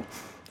follow,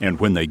 and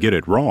when they get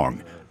it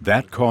wrong,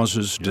 that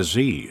causes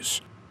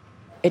disease.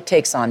 It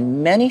takes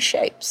on many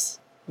shapes,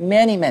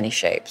 many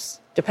shapes,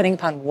 depending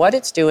upon what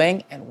it's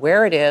doing and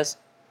where it is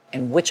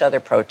and which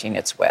other protein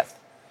it's with.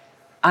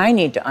 I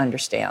need to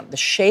understand the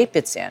shape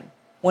it's in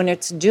when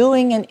it's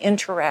doing an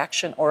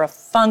interaction or a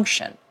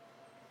function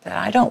that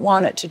I don't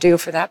want it to do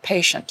for that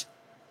patient.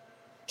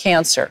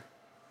 Cancer,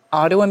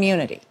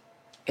 autoimmunity,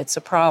 it's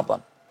a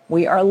problem.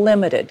 We are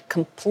limited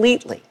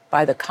completely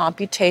by the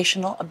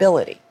computational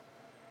ability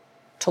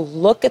to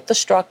look at the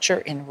structure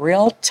in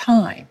real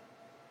time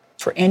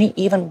for any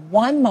even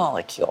one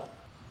molecule.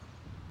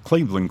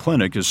 Cleveland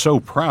Clinic is so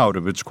proud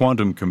of its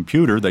quantum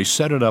computer, they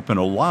set it up in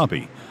a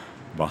lobby.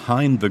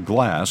 Behind the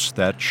glass,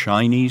 that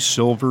shiny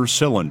silver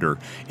cylinder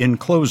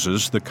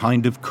encloses the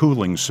kind of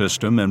cooling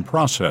system and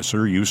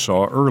processor you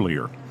saw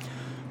earlier.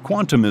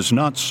 Quantum is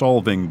not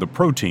solving the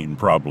protein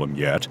problem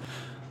yet.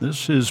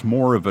 This is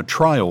more of a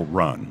trial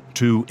run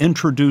to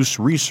introduce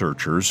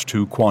researchers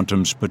to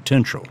quantum's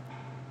potential.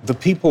 The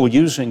people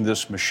using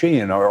this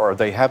machine, are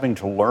they having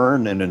to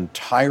learn an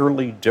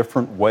entirely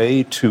different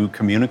way to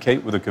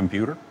communicate with a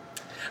computer?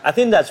 I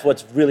think that's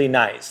what's really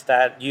nice,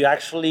 that you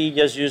actually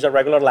just use a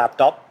regular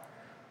laptop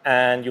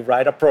and you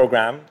write a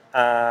program,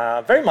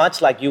 very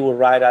much like you would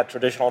write a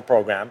traditional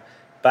program,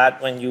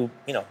 but when you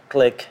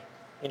click,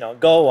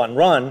 go and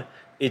run,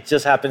 it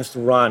just happens to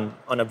run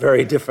on a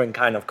very different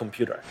kind of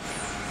computer.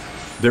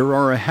 There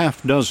are a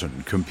half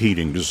dozen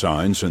competing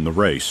designs in the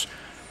race.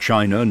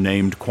 China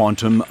named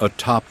quantum a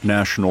top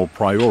national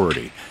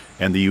priority,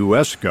 and the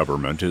U.S.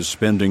 government is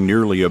spending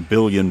nearly $1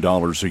 billion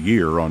a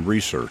year on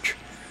research.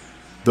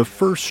 The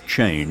first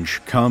change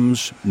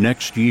comes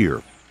next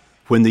year,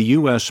 when the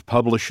U.S.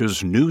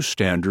 publishes new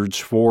standards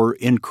for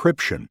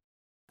encryption,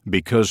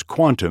 because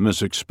quantum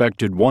is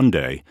expected one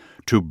day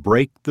to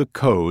break the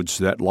codes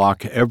that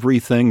lock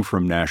everything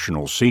from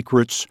national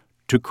secrets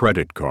to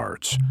credit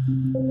cards.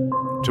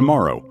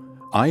 Tomorrow,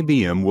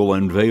 IBM will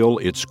unveil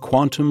its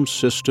Quantum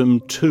System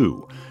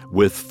 2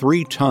 with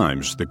 3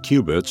 times the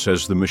qubits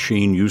as the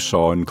machine you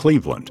saw in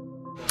Cleveland.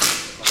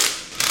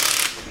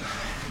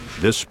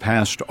 This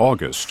past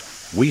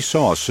August, we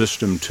saw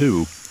System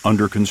 2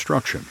 under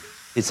construction.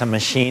 It's a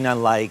machine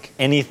unlike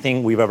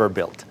anything we've ever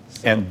built.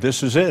 And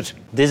this is it.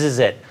 This is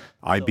it.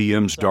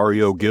 IBM's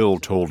Dario Gil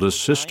told us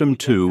System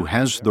 2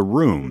 has the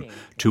room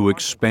to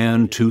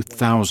expand to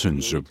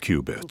thousands of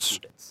qubits.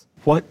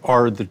 What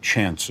are the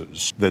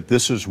chances that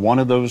this is one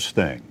of those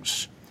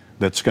things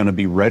that's going to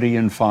be ready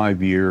in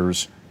 5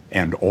 years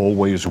and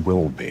always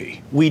will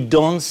be? We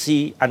don't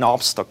see an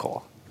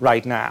obstacle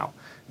right now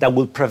that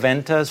will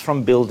prevent us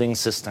from building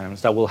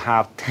systems that will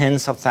have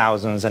tens of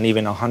thousands and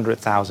even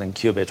 100,000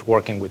 qubits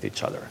working with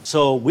each other.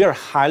 So we are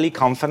highly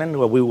confident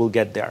that we will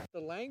get there.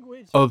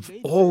 Of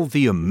all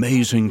the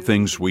amazing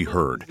things we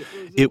heard,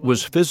 it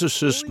was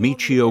physicist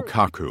Michio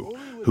Kaku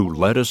who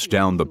led us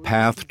down the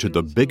path to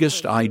the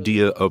biggest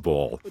idea of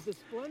all.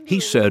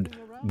 He said,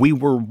 we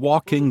were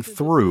walking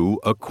through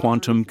a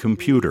quantum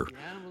computer.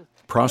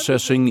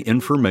 Processing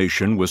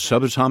information with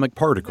subatomic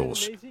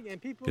particles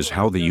is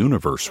how the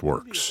universe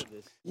works.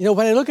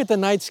 When I look at the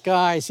night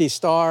sky, I see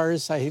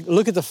stars, I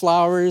look at the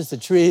flowers, the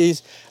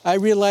trees, I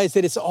realize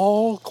that it's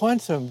all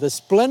quantum. The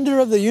splendor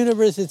of the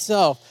universe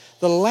itself,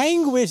 the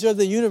language of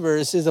the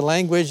universe is the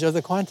language of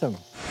the quantum.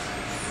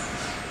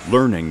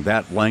 Learning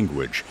that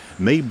language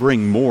may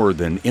bring more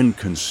than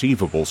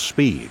inconceivable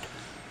speed.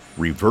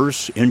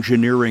 Reverse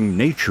engineering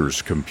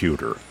nature's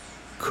computer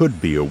could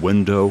be a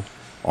window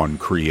on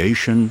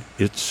creation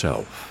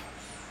itself.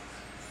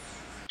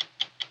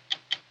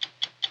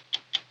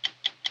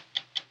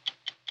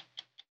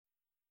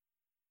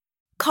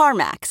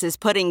 CarMax is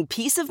putting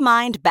peace of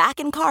mind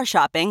back in car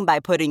shopping by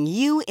putting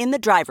you in the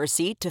driver's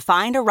seat to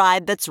find a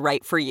ride that's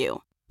right for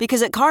you.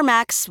 Because at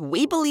CarMax,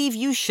 we believe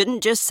you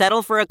shouldn't just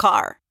settle for a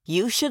car.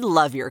 You should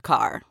love your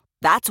car.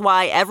 That's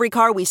why every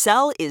car we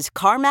sell is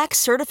CarMax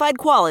certified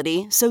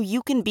quality, so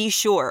you can be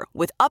sure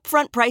with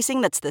upfront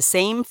pricing that's the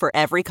same for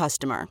every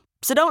customer.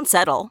 So don't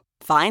settle.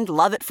 Find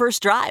love at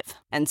first drive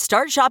and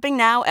start shopping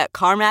now at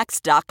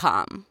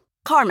CarMax.com.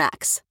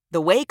 CarMax,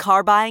 the way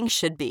car buying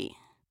should be.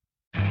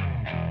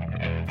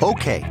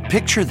 Okay,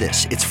 picture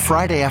this. It's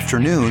Friday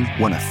afternoon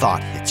when a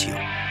thought hits you.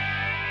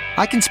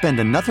 I can spend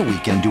another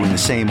weekend doing the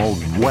same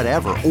old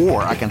whatever,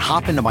 or I can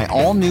hop into my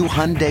all-new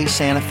Hyundai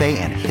Santa Fe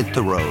and hit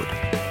the road.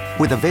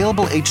 With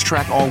available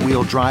H-Track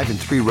all-wheel drive and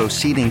 3-row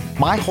seating,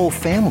 my whole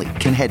family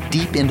can head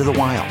deep into the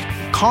wild.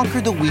 Conquer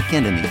the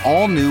weekend in the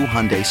all-new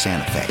Hyundai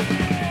Santa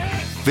Fe.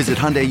 Visit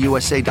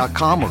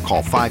HyundaiUSA.com or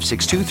call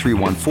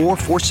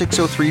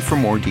 562-314-4603 for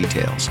more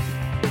details.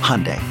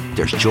 Hyundai,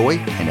 there's joy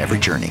in every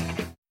journey.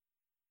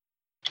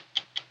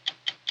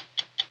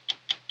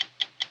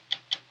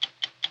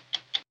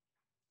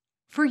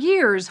 For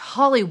years,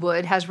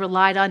 Hollywood has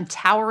relied on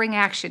towering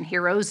action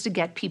heroes to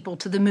get people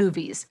to the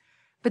movies.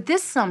 But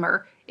this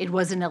summer, it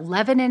was an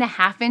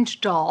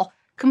 11.5-inch doll,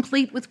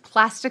 complete with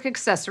plastic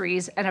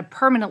accessories and a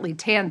permanently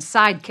tanned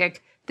sidekick,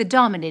 that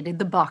dominated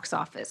the box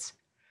office.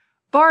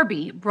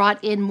 Barbie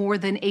brought in more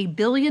than $1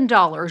 billion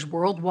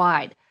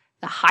worldwide,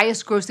 the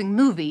highest-grossing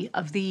movie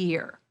of the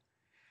year.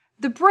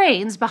 The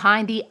brains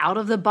behind the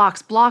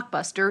out-of-the-box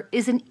blockbuster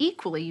is an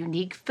equally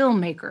unique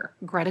filmmaker,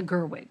 Greta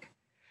Gerwig.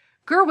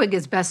 Gerwig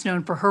is best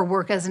known for her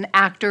work as an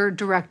actor,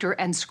 director,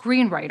 and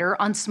screenwriter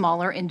on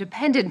smaller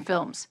independent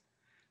films.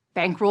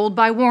 Bankrolled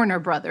by Warner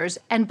Brothers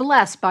and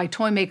blessed by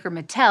toymaker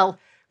Mattel,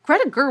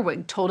 Greta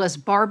Gerwig told us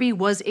Barbie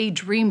was a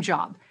dream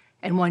job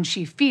and one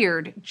she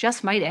feared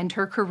just might end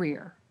her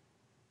career.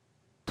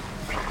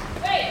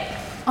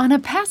 On a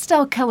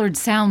pastel-colored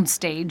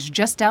soundstage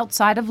just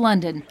outside of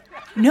London,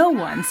 no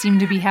one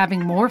seemed to be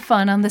having more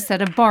fun on the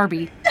set of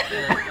Barbie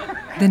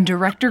than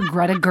director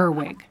Greta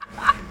Gerwig.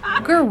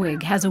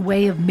 Gerwig has a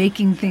way of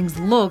making things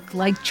look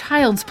like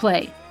child's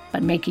play,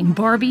 but making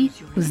Barbie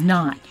was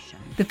not.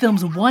 The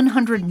film's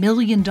 $100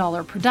 million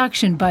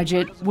production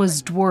budget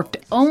was dwarfed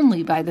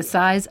only by the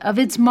size of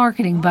its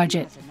marketing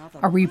budget,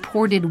 a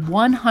reported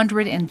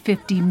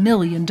 $150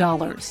 million.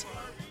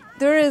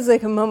 There is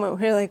like a moment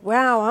where you're like,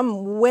 wow,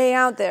 I'm way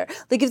out there.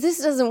 Like if this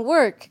doesn't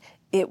work,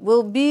 it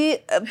will be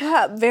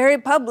very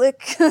public.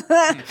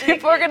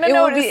 People are going to notice. It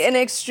will be an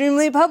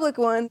extremely public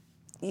one.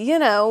 You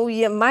know,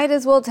 you might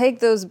as well take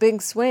those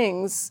big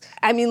swings.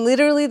 I mean,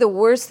 literally the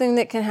worst thing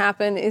that can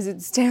happen is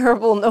it's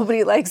terrible,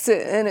 nobody likes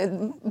it, and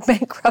it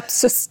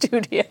bankrupts a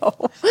studio.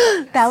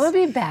 That would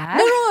be bad.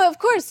 No, of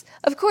course,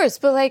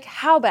 but like,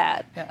 how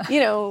bad? Yeah.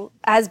 You know,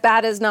 as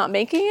bad as not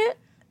making it?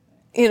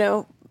 You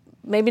know,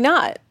 maybe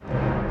not.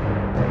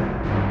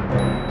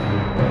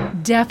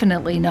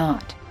 Definitely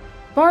not.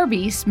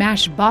 Barbie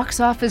smashed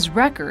box office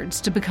records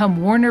to become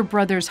Warner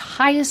Brothers'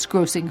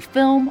 highest-grossing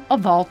film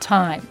of all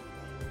time.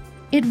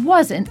 It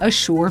wasn't a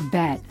sure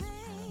bet.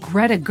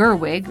 Greta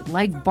Gerwig,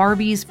 like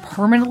Barbie's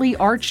permanently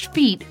arched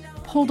feet,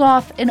 pulled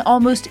off an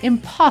almost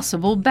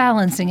impossible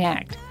balancing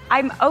act.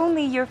 I'm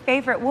only your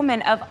favorite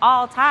woman of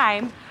all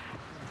time,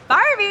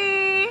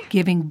 Barbie!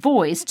 Giving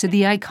voice to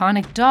the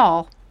iconic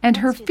doll and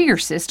her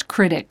fiercest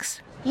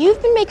critics.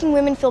 You've been making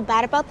women feel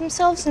bad about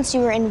themselves since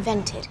you were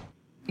invented.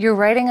 You're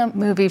writing a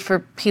movie for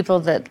people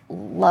that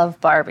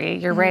love Barbie.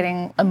 You're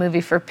writing a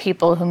movie for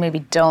people who maybe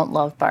don't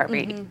love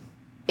Barbie.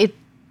 It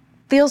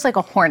feels like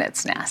a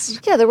hornet's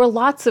nest. Yeah, there were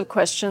lots of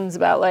questions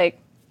about, like,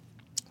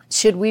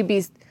 should we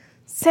be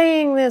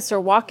saying this or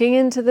walking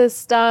into this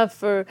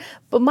stuff?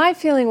 But my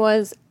feeling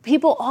was,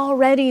 people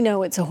already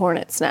know it's a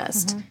hornet's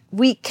nest.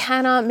 We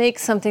cannot make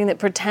something that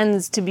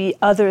pretends to be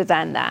other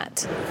than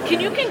that. Can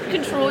you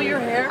control your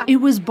hair? It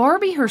was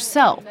Barbie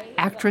herself,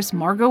 actress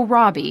Margot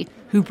Robbie,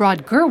 who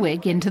brought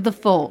Gerwig into the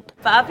fold.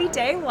 Barbie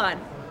day one.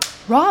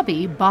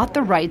 Robbie bought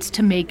the rights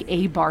to make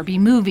a Barbie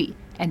movie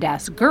and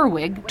asked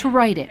Gerwig to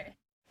write it.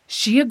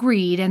 She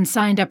agreed and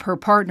signed up her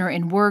partner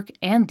in work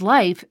and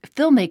life,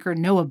 filmmaker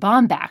Noah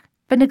Baumbach,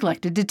 but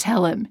neglected to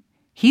tell him.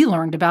 He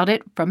learned about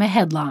it from a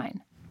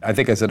headline. I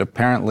think I said,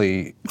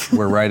 apparently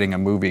we're writing a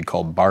movie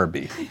called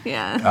Barbie.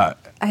 Yeah.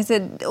 I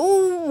said,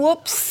 oh,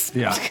 whoops.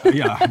 Yeah.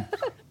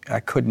 I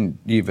couldn't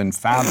even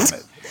fathom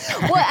it.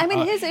 Well, I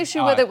mean, his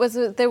issue with it was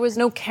there was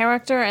no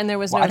character and there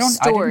was no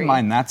story. I didn't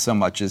mind that so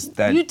much as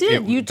that you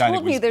did. You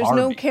told me there's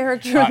no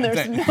character and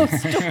there's no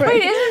story.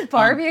 Wait, isn't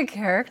Barbie a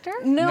character?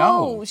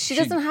 No, she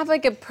doesn't have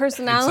like a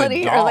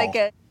personality or like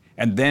a...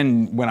 And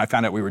then when I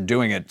found out we were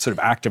doing it, sort of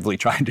actively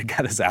trying to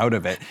get us out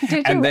of it.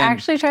 Did you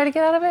actually try to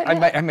get out of it?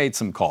 I made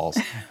some calls.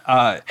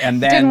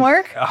 And then... Didn't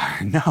work?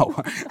 No.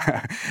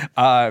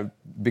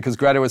 Because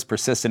Greta was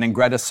persistent and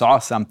Greta saw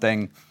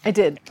something. I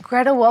did.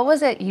 Greta, what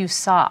was it you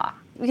saw?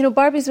 You know,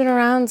 Barbie's been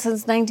around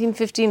since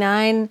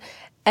 1959,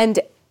 and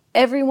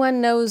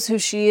everyone knows who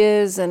she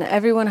is, and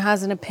everyone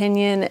has an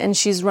opinion, and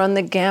she's run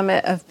the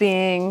gamut of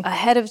being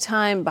ahead of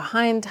time,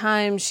 behind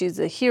time. She's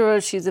a hero,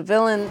 she's a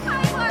villain.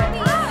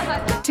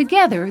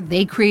 Together,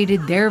 they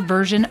created their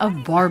version of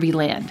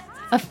Barbieland,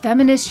 a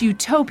feminist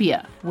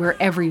utopia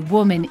where every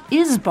woman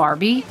is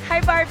Barbie. Hi,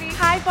 Barbie.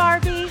 Hi,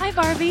 Barbie. Hi,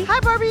 Barbie. Hi,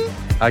 Barbie.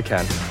 Hi,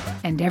 Ken.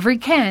 And every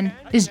Ken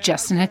is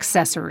just an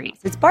accessory.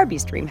 It's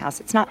Barbie's dream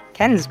house. It's not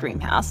Ken's dream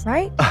house,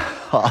 right?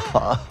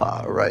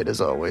 Right, as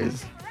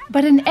always.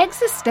 But an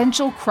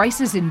existential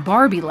crisis in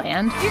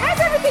Barbieland... Do you guys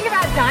ever think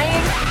about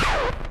dying?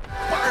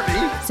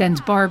 Barbie?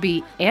 ...sends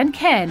Barbie and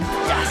Ken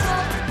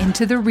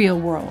into the real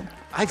world.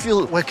 I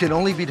feel what can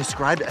only be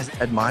described as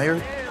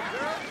admired,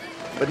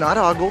 but not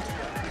ogled.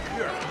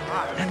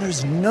 And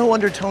there's no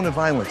undertone of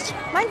violence.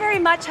 Mine very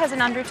much has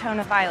an undertone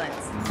of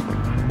violence.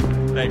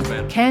 Thanks,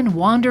 man. Ken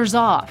wanders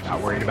off.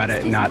 Not worried about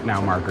it. Not now,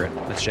 Margaret.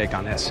 Let's shake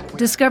on this.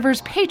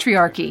 Discovers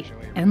patriarchy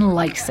and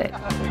likes it.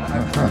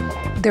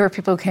 There were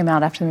people who came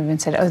out after the movie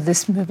and said, oh,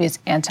 this movie is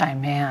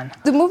anti-man.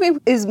 The movie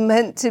is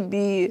meant to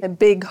be a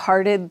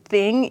big-hearted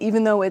thing,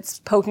 even though it's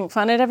poking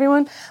fun at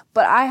everyone.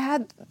 But I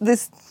had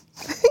this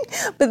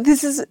thing, but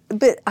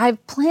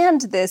I've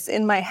planned this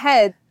in my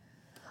head.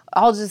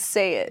 I'll just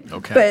say it.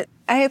 Okay. But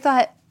I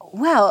thought,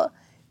 well,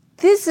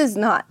 this is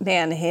not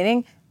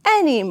man-hating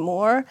any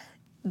more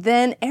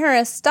than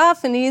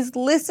Aristophanes'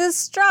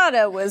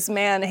 Lysistrata was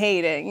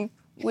man-hating,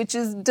 which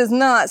does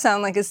not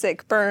sound like a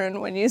sick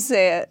burn when you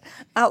say it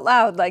out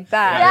loud like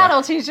that.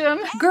 That'll teach him.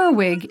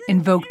 Gerwig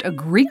invoked a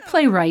Greek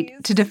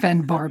playwright to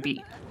defend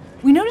Barbie.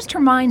 We noticed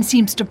her mind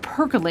seems to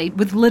percolate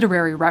with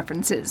literary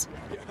references.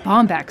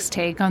 Baumbach's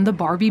take on the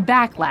Barbie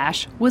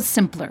backlash was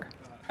simpler.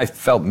 I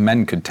felt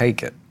men could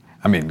take it.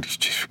 I mean,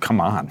 come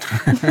on.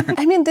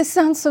 I mean, this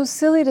sounds so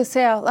silly to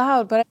say out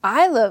loud, but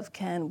I love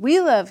Ken.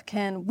 We love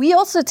Ken. We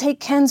also take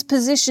Ken's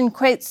position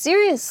quite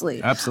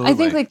seriously. Absolutely. I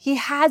think like he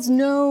has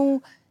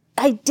no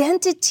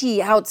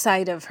identity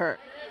outside of her.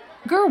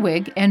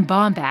 Gerwig and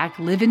Baumbach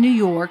live in New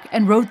York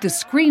and wrote the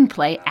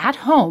screenplay at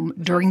home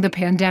during the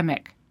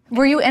pandemic.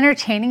 Were you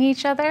entertaining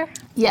each other?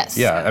 Yes.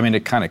 Yeah, I mean,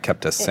 it kind of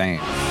kept us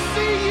sane.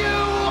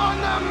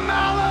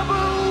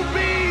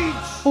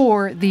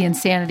 Or the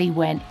insanity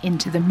went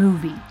into the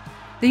movie.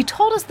 They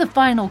told us the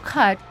final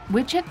cut,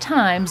 which at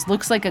times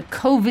looks like a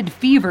COVID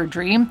fever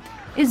dream,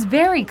 is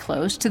very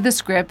close to the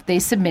script they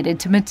submitted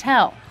to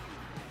Mattel.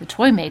 The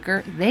toy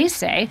maker, they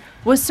say,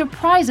 was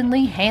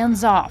surprisingly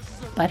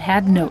hands-off, but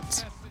had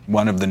notes.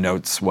 One of the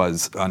notes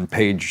was on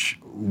page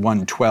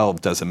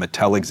 112, does a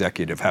Mattel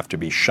executive have to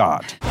be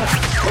shot?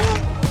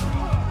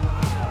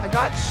 I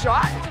got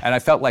shot. And I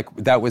felt like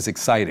that was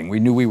exciting. We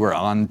knew we were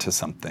on to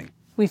something.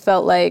 We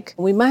felt like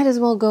we might as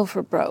well go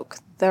for broke.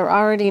 They're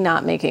already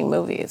not making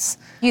movies.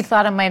 You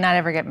thought it might not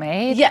ever get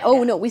made? Yeah,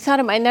 oh no, we thought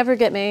it might never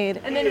get made.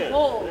 And then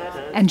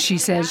And she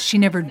says she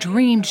never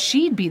dreamed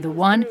she'd be the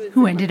one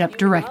who ended up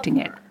directing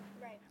it.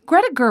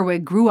 Greta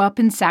Gerwig grew up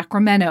in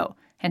Sacramento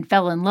and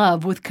fell in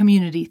love with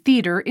community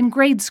theater in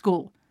grade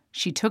school.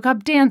 She took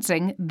up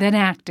dancing, then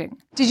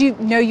acting. Did you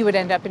know you would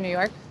end up in New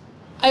York?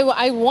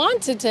 I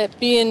wanted to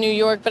be in New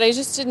York, but I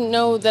just didn't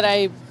know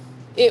that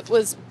it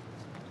was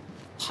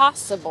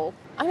possible.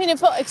 I mean, it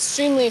felt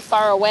extremely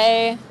far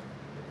away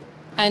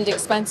and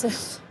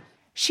expensive.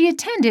 She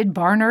attended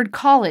Barnard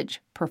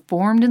College,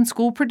 performed in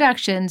school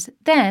productions,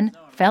 then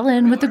fell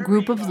in with a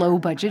group of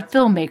low-budget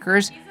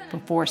filmmakers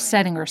before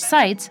setting her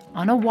sights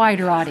on a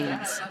wider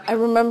audience. I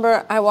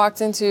remember I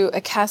walked into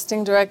a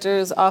casting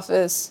director's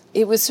office.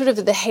 It was sort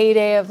of the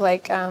heyday of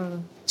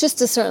just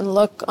a certain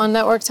look on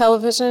network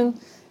television,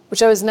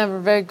 which I was never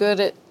very good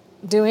at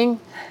doing.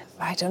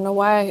 I don't know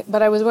why,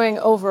 but I was wearing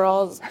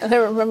overalls, and I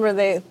remember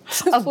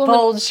a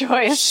bold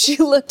choice. She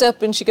looked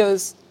up and she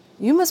goes,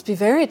 "You must be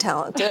very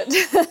talented."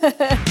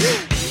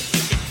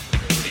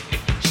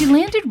 She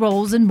landed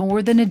roles in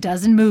more than a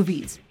dozen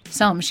movies.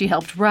 Some she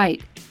helped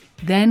write.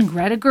 Then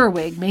Greta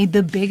Gerwig made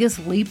the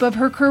biggest leap of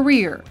her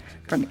career,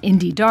 from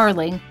indie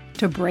darling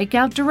to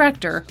breakout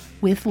director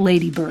with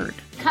Lady Bird.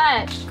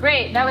 Cut.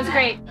 Great. That was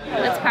great.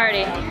 Let's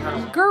party.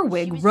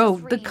 Gerwig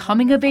wrote the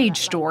coming-of-age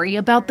story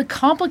about the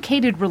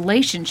complicated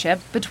relationship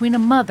between a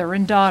mother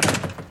and daughter.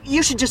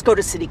 You should just go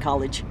to City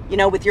College. You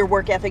know, with your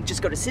work ethic,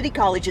 just go to City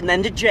College and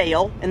then to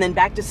jail and then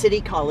back to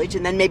City College,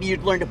 and then maybe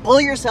you'd learn to pull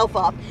yourself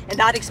up and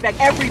not expect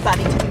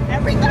everybody to do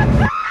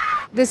everything.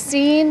 The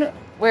scene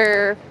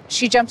where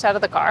she jumps out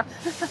of the car.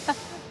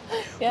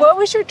 What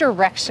was your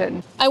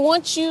direction? I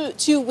want you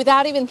to,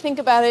 without even think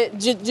about it,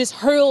 just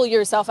hurl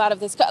yourself out of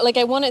this car.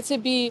 I want it to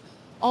be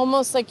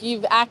almost like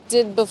you've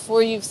acted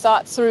before you've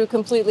thought through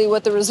completely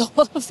what the result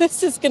of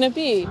this is going to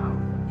be.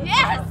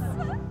 Yes!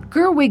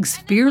 Gerwig's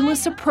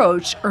fearless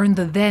approach earned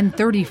the then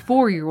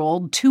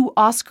 34-year-old 2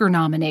 Oscar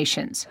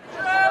nominations.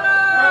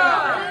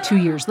 2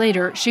 years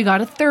later, she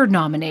got a 3rd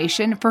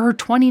nomination for her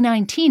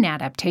 2019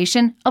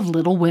 adaptation of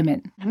Little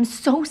Women. I'm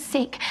so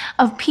sick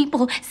of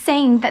people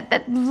saying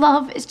that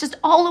love is just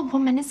all a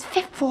woman is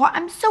fit for.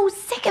 I'm so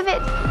sick of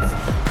it.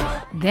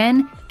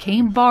 Then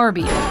came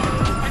Barbie,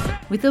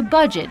 with a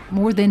budget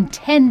more than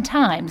 10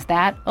 times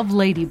that of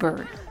Lady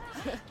Bird.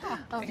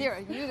 Oh,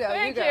 here, you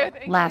go.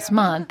 Last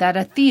month, at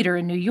a theater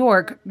in New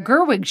York,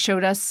 Gerwig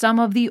showed us some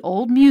of the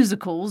old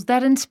musicals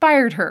that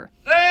inspired her,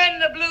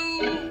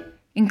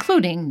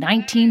 including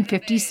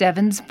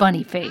 1957's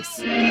Funny Face.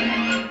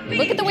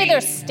 Look at the way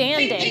they're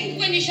standing.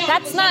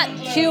 That's not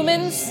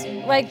humans.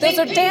 Those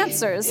are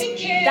dancers.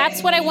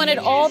 That's what I wanted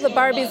all the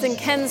Barbies and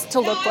Kens to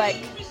look like.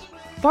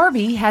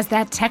 Barbie has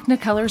that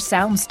Technicolor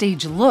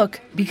soundstage look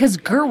because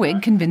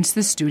Gerwig convinced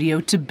the studio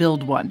to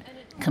build one,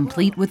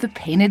 complete with a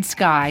painted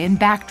sky and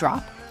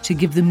backdrop to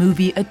give the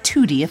movie a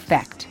 2D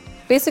effect.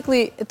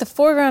 Basically, at the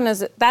foreground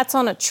that's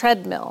on a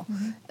treadmill.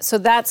 Mm-hmm. So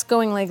that's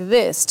going like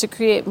this to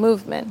create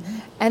movement. Mm-hmm.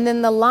 And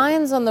then the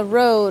lines on the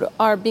road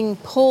are being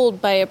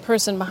pulled by a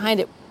person behind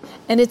it.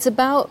 And it's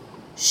about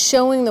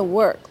showing the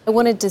work. I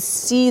wanted to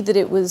see that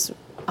it was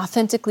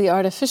authentically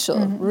artificial,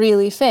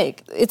 really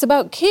fake. It's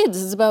about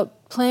kids. It's about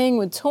playing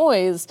with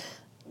toys.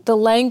 The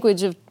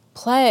language of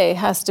play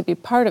has to be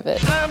part of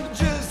it.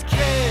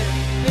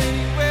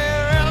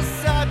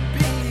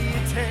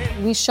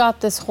 We shot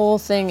this whole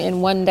thing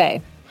in one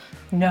day.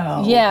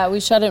 No. Yeah, we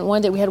shot it in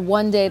one day. We had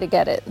one day to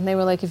get it. And they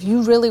were like, if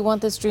you really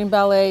want this dream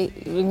ballet,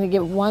 you're going to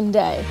get one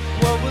day.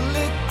 What will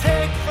it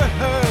take for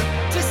her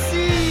to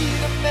see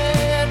the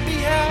man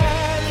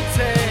behind the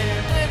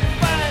tent and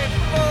fight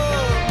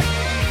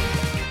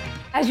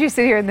for? As you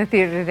sit here in the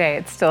theater today,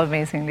 it's still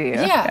amazing to you.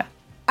 Yeah.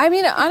 I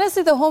mean,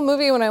 honestly, the whole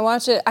movie, when I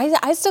watch it,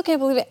 I still can't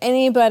believe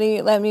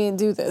anybody let me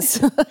do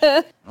this.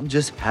 I'm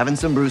just having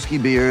some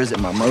brewski beers at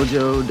my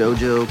Mojo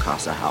Dojo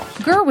Casa house.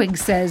 Gerwig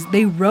says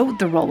they wrote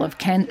the role of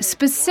Ken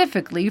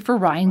specifically for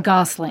Ryan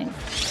Gosling.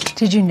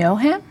 Did you know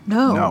him?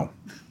 No.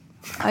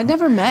 I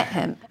never met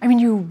him. I mean,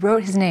 you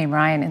wrote his name,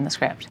 Ryan, in the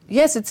script.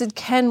 Yes, it said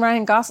Ken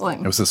Ryan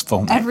Gosling. It was his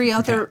full name. Every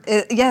other,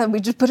 we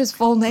just put his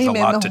full name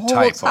in the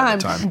whole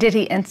time. Did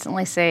he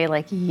instantly say,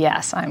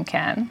 yes, I'm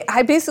Ken?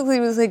 I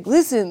basically was like,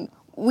 listen,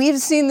 we've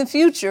seen the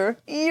future,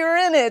 you're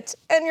in it,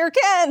 and you're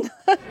Ken.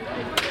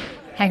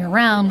 Hang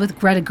around with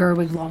Greta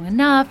Gerwig long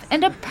enough,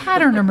 and a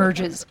pattern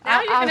emerges.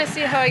 Now you're going to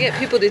see how I get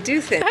people to do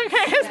things.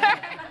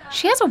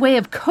 She has a way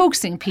of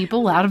coaxing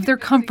people out of their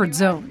comfort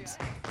zones.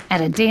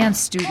 At a dance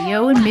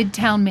studio in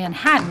Midtown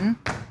Manhattan.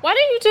 Why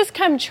don't you just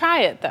come try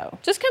it, though?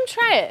 Just come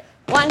try it.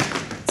 1, 2,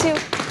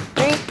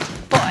 3,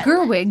 4.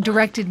 Gerwig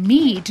directed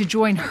me to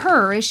join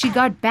her as she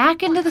got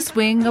back into the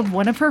swing of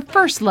one of her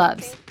first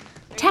loves,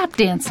 tap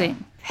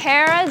dancing.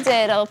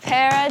 Paradiddle,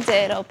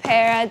 paradiddle,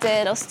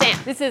 paradiddle,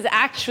 stamp. This is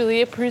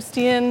actually a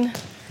Proustian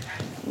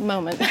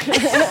moment.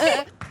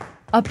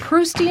 A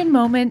Proustian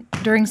moment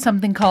during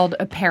something called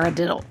a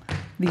paradiddle.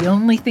 The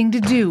only thing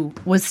to do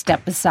was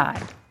step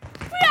aside.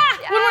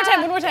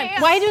 One more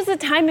time. Why is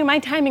my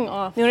timing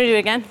off? You want to do it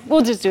again?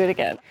 We'll just do it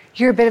again.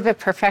 You're a bit of a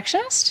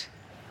perfectionist?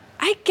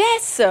 I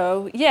guess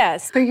so,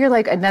 yes. But you're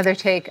like another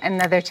take,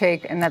 another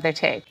take, another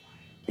take.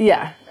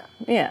 Yeah,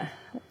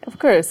 of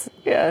course,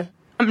 yeah.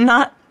 I'm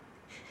not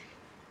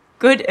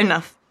good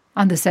enough.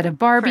 On the set of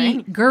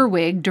Barbie,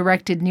 Gerwig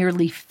directed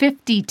nearly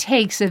 50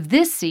 takes of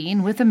this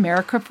scene with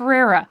America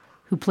Ferrera,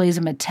 who plays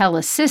a Mattel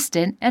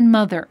assistant and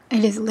mother.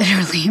 It is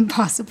literally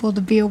impossible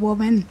to be a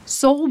woman.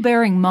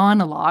 Soul-bearing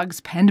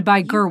monologues penned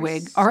by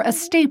Gerwig are a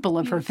staple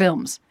of her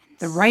films,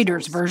 the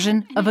writer's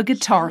version of a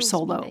guitar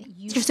solo.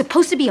 You're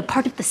supposed to be a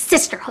part of the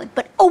sisterhood,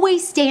 but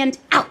always stand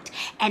out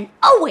and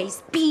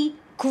always be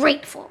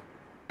grateful.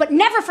 But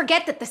never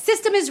forget that the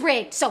system is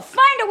rigged, so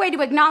find a way to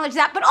acknowledge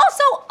that, but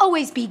also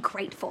always be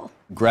grateful.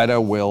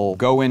 Greta will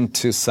go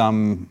into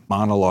some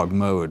monologue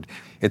mode.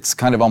 It's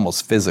kind of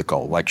almost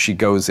physical. Like she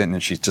goes in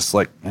and she's just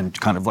like, and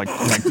kind of like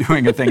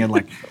doing a thing and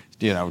like,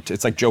 you know,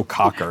 it's like Joe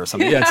Cocker or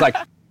something. Yeah, it's like,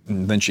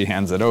 and then she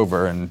hands it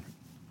over and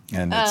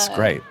it's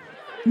great.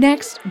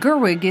 Next,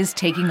 Gerwig is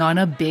taking on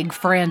a big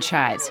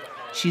franchise.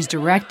 She's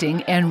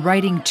directing and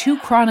writing 2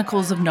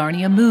 Chronicles of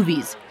Narnia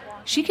movies.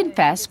 She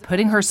confessed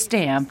putting her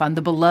stamp on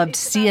the beloved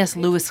C.S.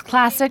 Lewis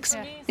classics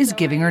is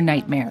giving her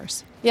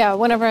nightmares. Yeah,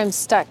 whenever I'm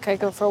stuck, I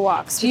go for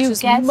walks, which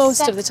is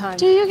most of the time.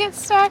 Do you get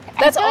stuck?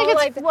 That's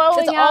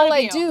all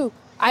I do.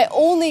 I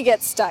only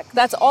get stuck.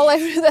 That's all I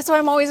do. That's why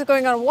I'm always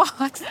going on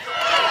walks.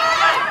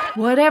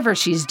 Whatever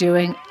she's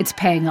doing, it's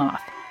paying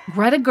off.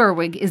 Greta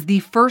Gerwig is the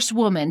first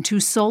woman to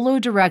solo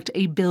direct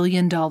a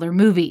billion-dollar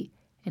movie,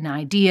 an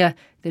idea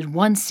that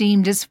once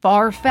seemed as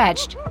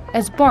far-fetched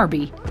as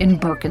Barbie in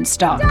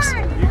Birkenstocks.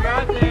 You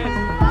got this.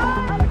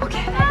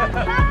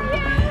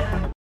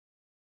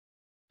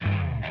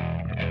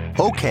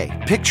 Okay,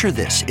 picture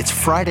this. It's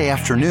Friday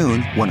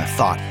afternoon when a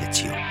thought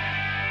hits you.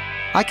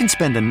 I can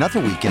spend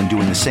another weekend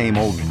doing the same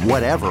old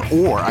whatever,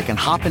 or I can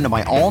hop into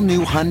my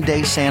all-new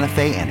Hyundai Santa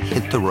Fe and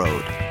hit the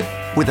road.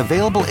 With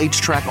available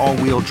H-Track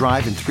all-wheel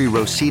drive and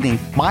 3-row seating,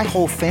 my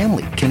whole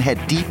family can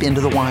head deep into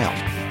the wild.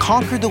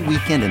 Conquer the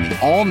weekend in the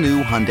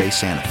all-new Hyundai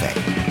Santa Fe.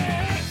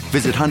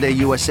 Visit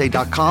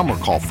HyundaiUSA.com or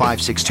call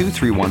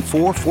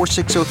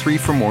 562-314-4603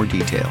 for more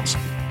details.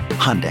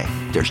 Hyundai,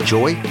 there's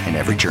joy in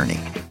every journey.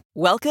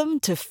 Welcome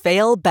to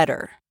Fail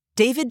Better,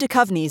 David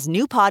Duchovny's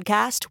new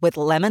podcast with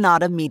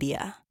Lemonada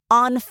Media.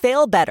 On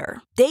Fail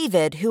Better,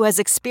 David, who has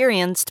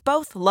experienced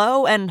both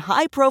low and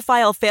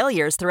high-profile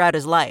failures throughout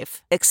his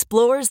life,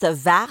 explores the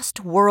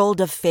vast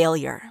world of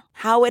failure,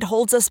 how it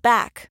holds us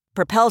back,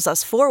 propels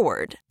us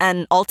forward,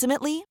 and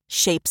ultimately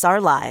shapes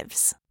our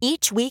lives.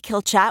 Each week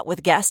he'll chat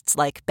with guests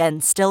like Ben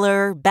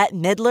Stiller, Bette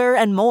Midler,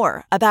 and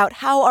more about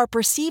how our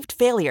perceived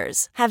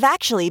failures have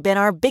actually been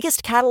our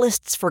biggest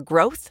catalysts for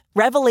growth,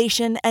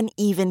 revelation, and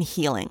even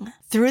healing.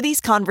 Through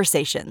these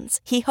conversations,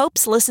 he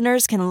hopes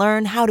listeners can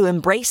learn how to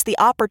embrace the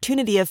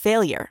opportunity of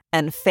failure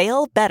and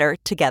fail better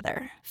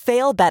together.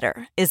 Fail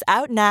Better is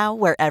out now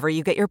wherever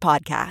you get your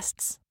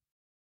podcasts.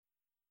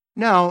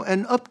 Now,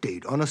 an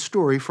update on a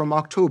story from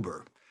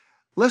October.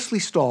 Leslie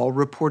Stahl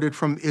reported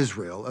from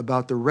Israel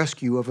about the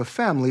rescue of a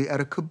family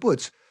at a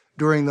kibbutz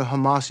during the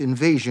Hamas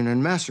invasion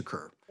and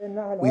massacre.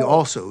 We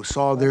also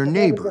saw their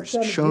neighbors,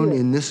 shown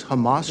in this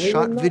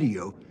Hamas-shot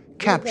video,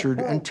 captured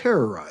and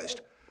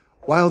terrorized.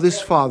 While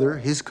this father,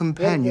 his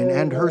companion,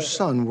 and her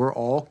son were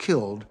all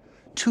killed,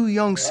 2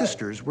 young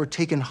sisters were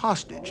taken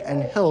hostage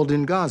and held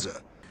in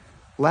Gaza.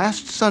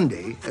 Last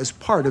Sunday, as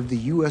part of the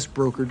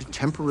U.S.-brokered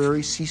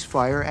temporary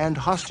ceasefire and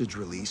hostage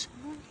release,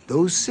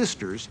 those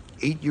sisters,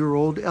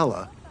 8-year-old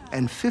Ella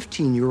and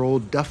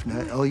 15-year-old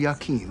Daphna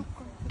El-Yakim,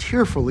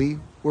 tearfully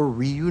were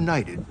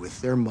reunited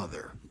with their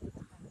mother.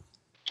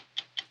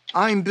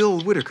 I'm Bill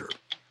Whitaker.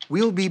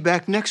 We'll be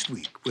back next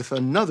week with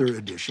another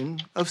edition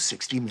of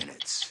 60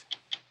 Minutes.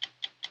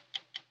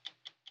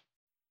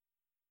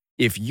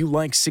 If you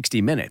like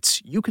 60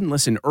 Minutes, you can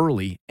listen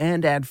early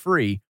and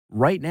ad-free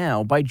right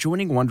now by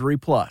joining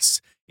Wondery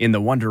Plus in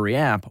the Wondery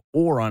app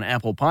or on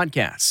Apple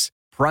Podcasts.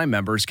 Prime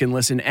members can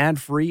listen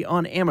ad-free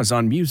on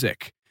Amazon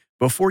Music.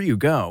 Before you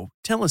go,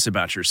 tell us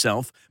about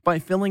yourself by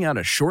filling out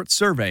a short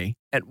survey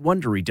at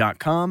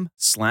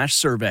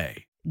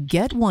Wondery.com/survey.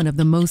 Get one of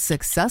the most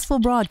successful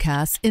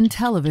broadcasts in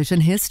television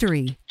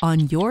history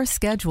on your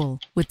schedule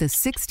with the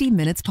 60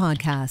 Minutes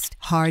Podcast.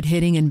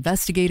 Hard-hitting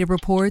investigative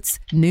reports,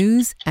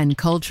 news, and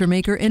culture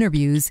maker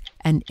interviews,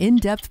 and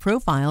in-depth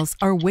profiles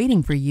are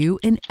waiting for you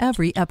in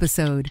every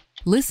episode.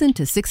 Listen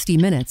to 60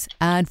 Minutes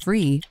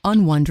ad-free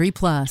on Wondery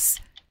Plus.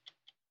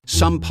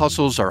 Some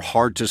puzzles are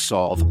hard to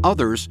solve,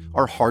 others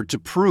are hard to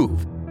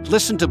prove.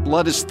 Listen to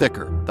Blood is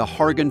Thicker, The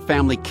Hargan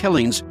Family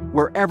Killings,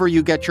 wherever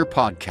you get your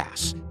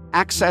podcasts.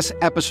 Access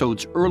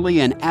episodes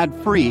early and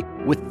ad-free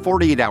with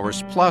 48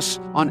 Hours Plus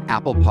on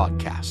Apple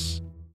Podcasts.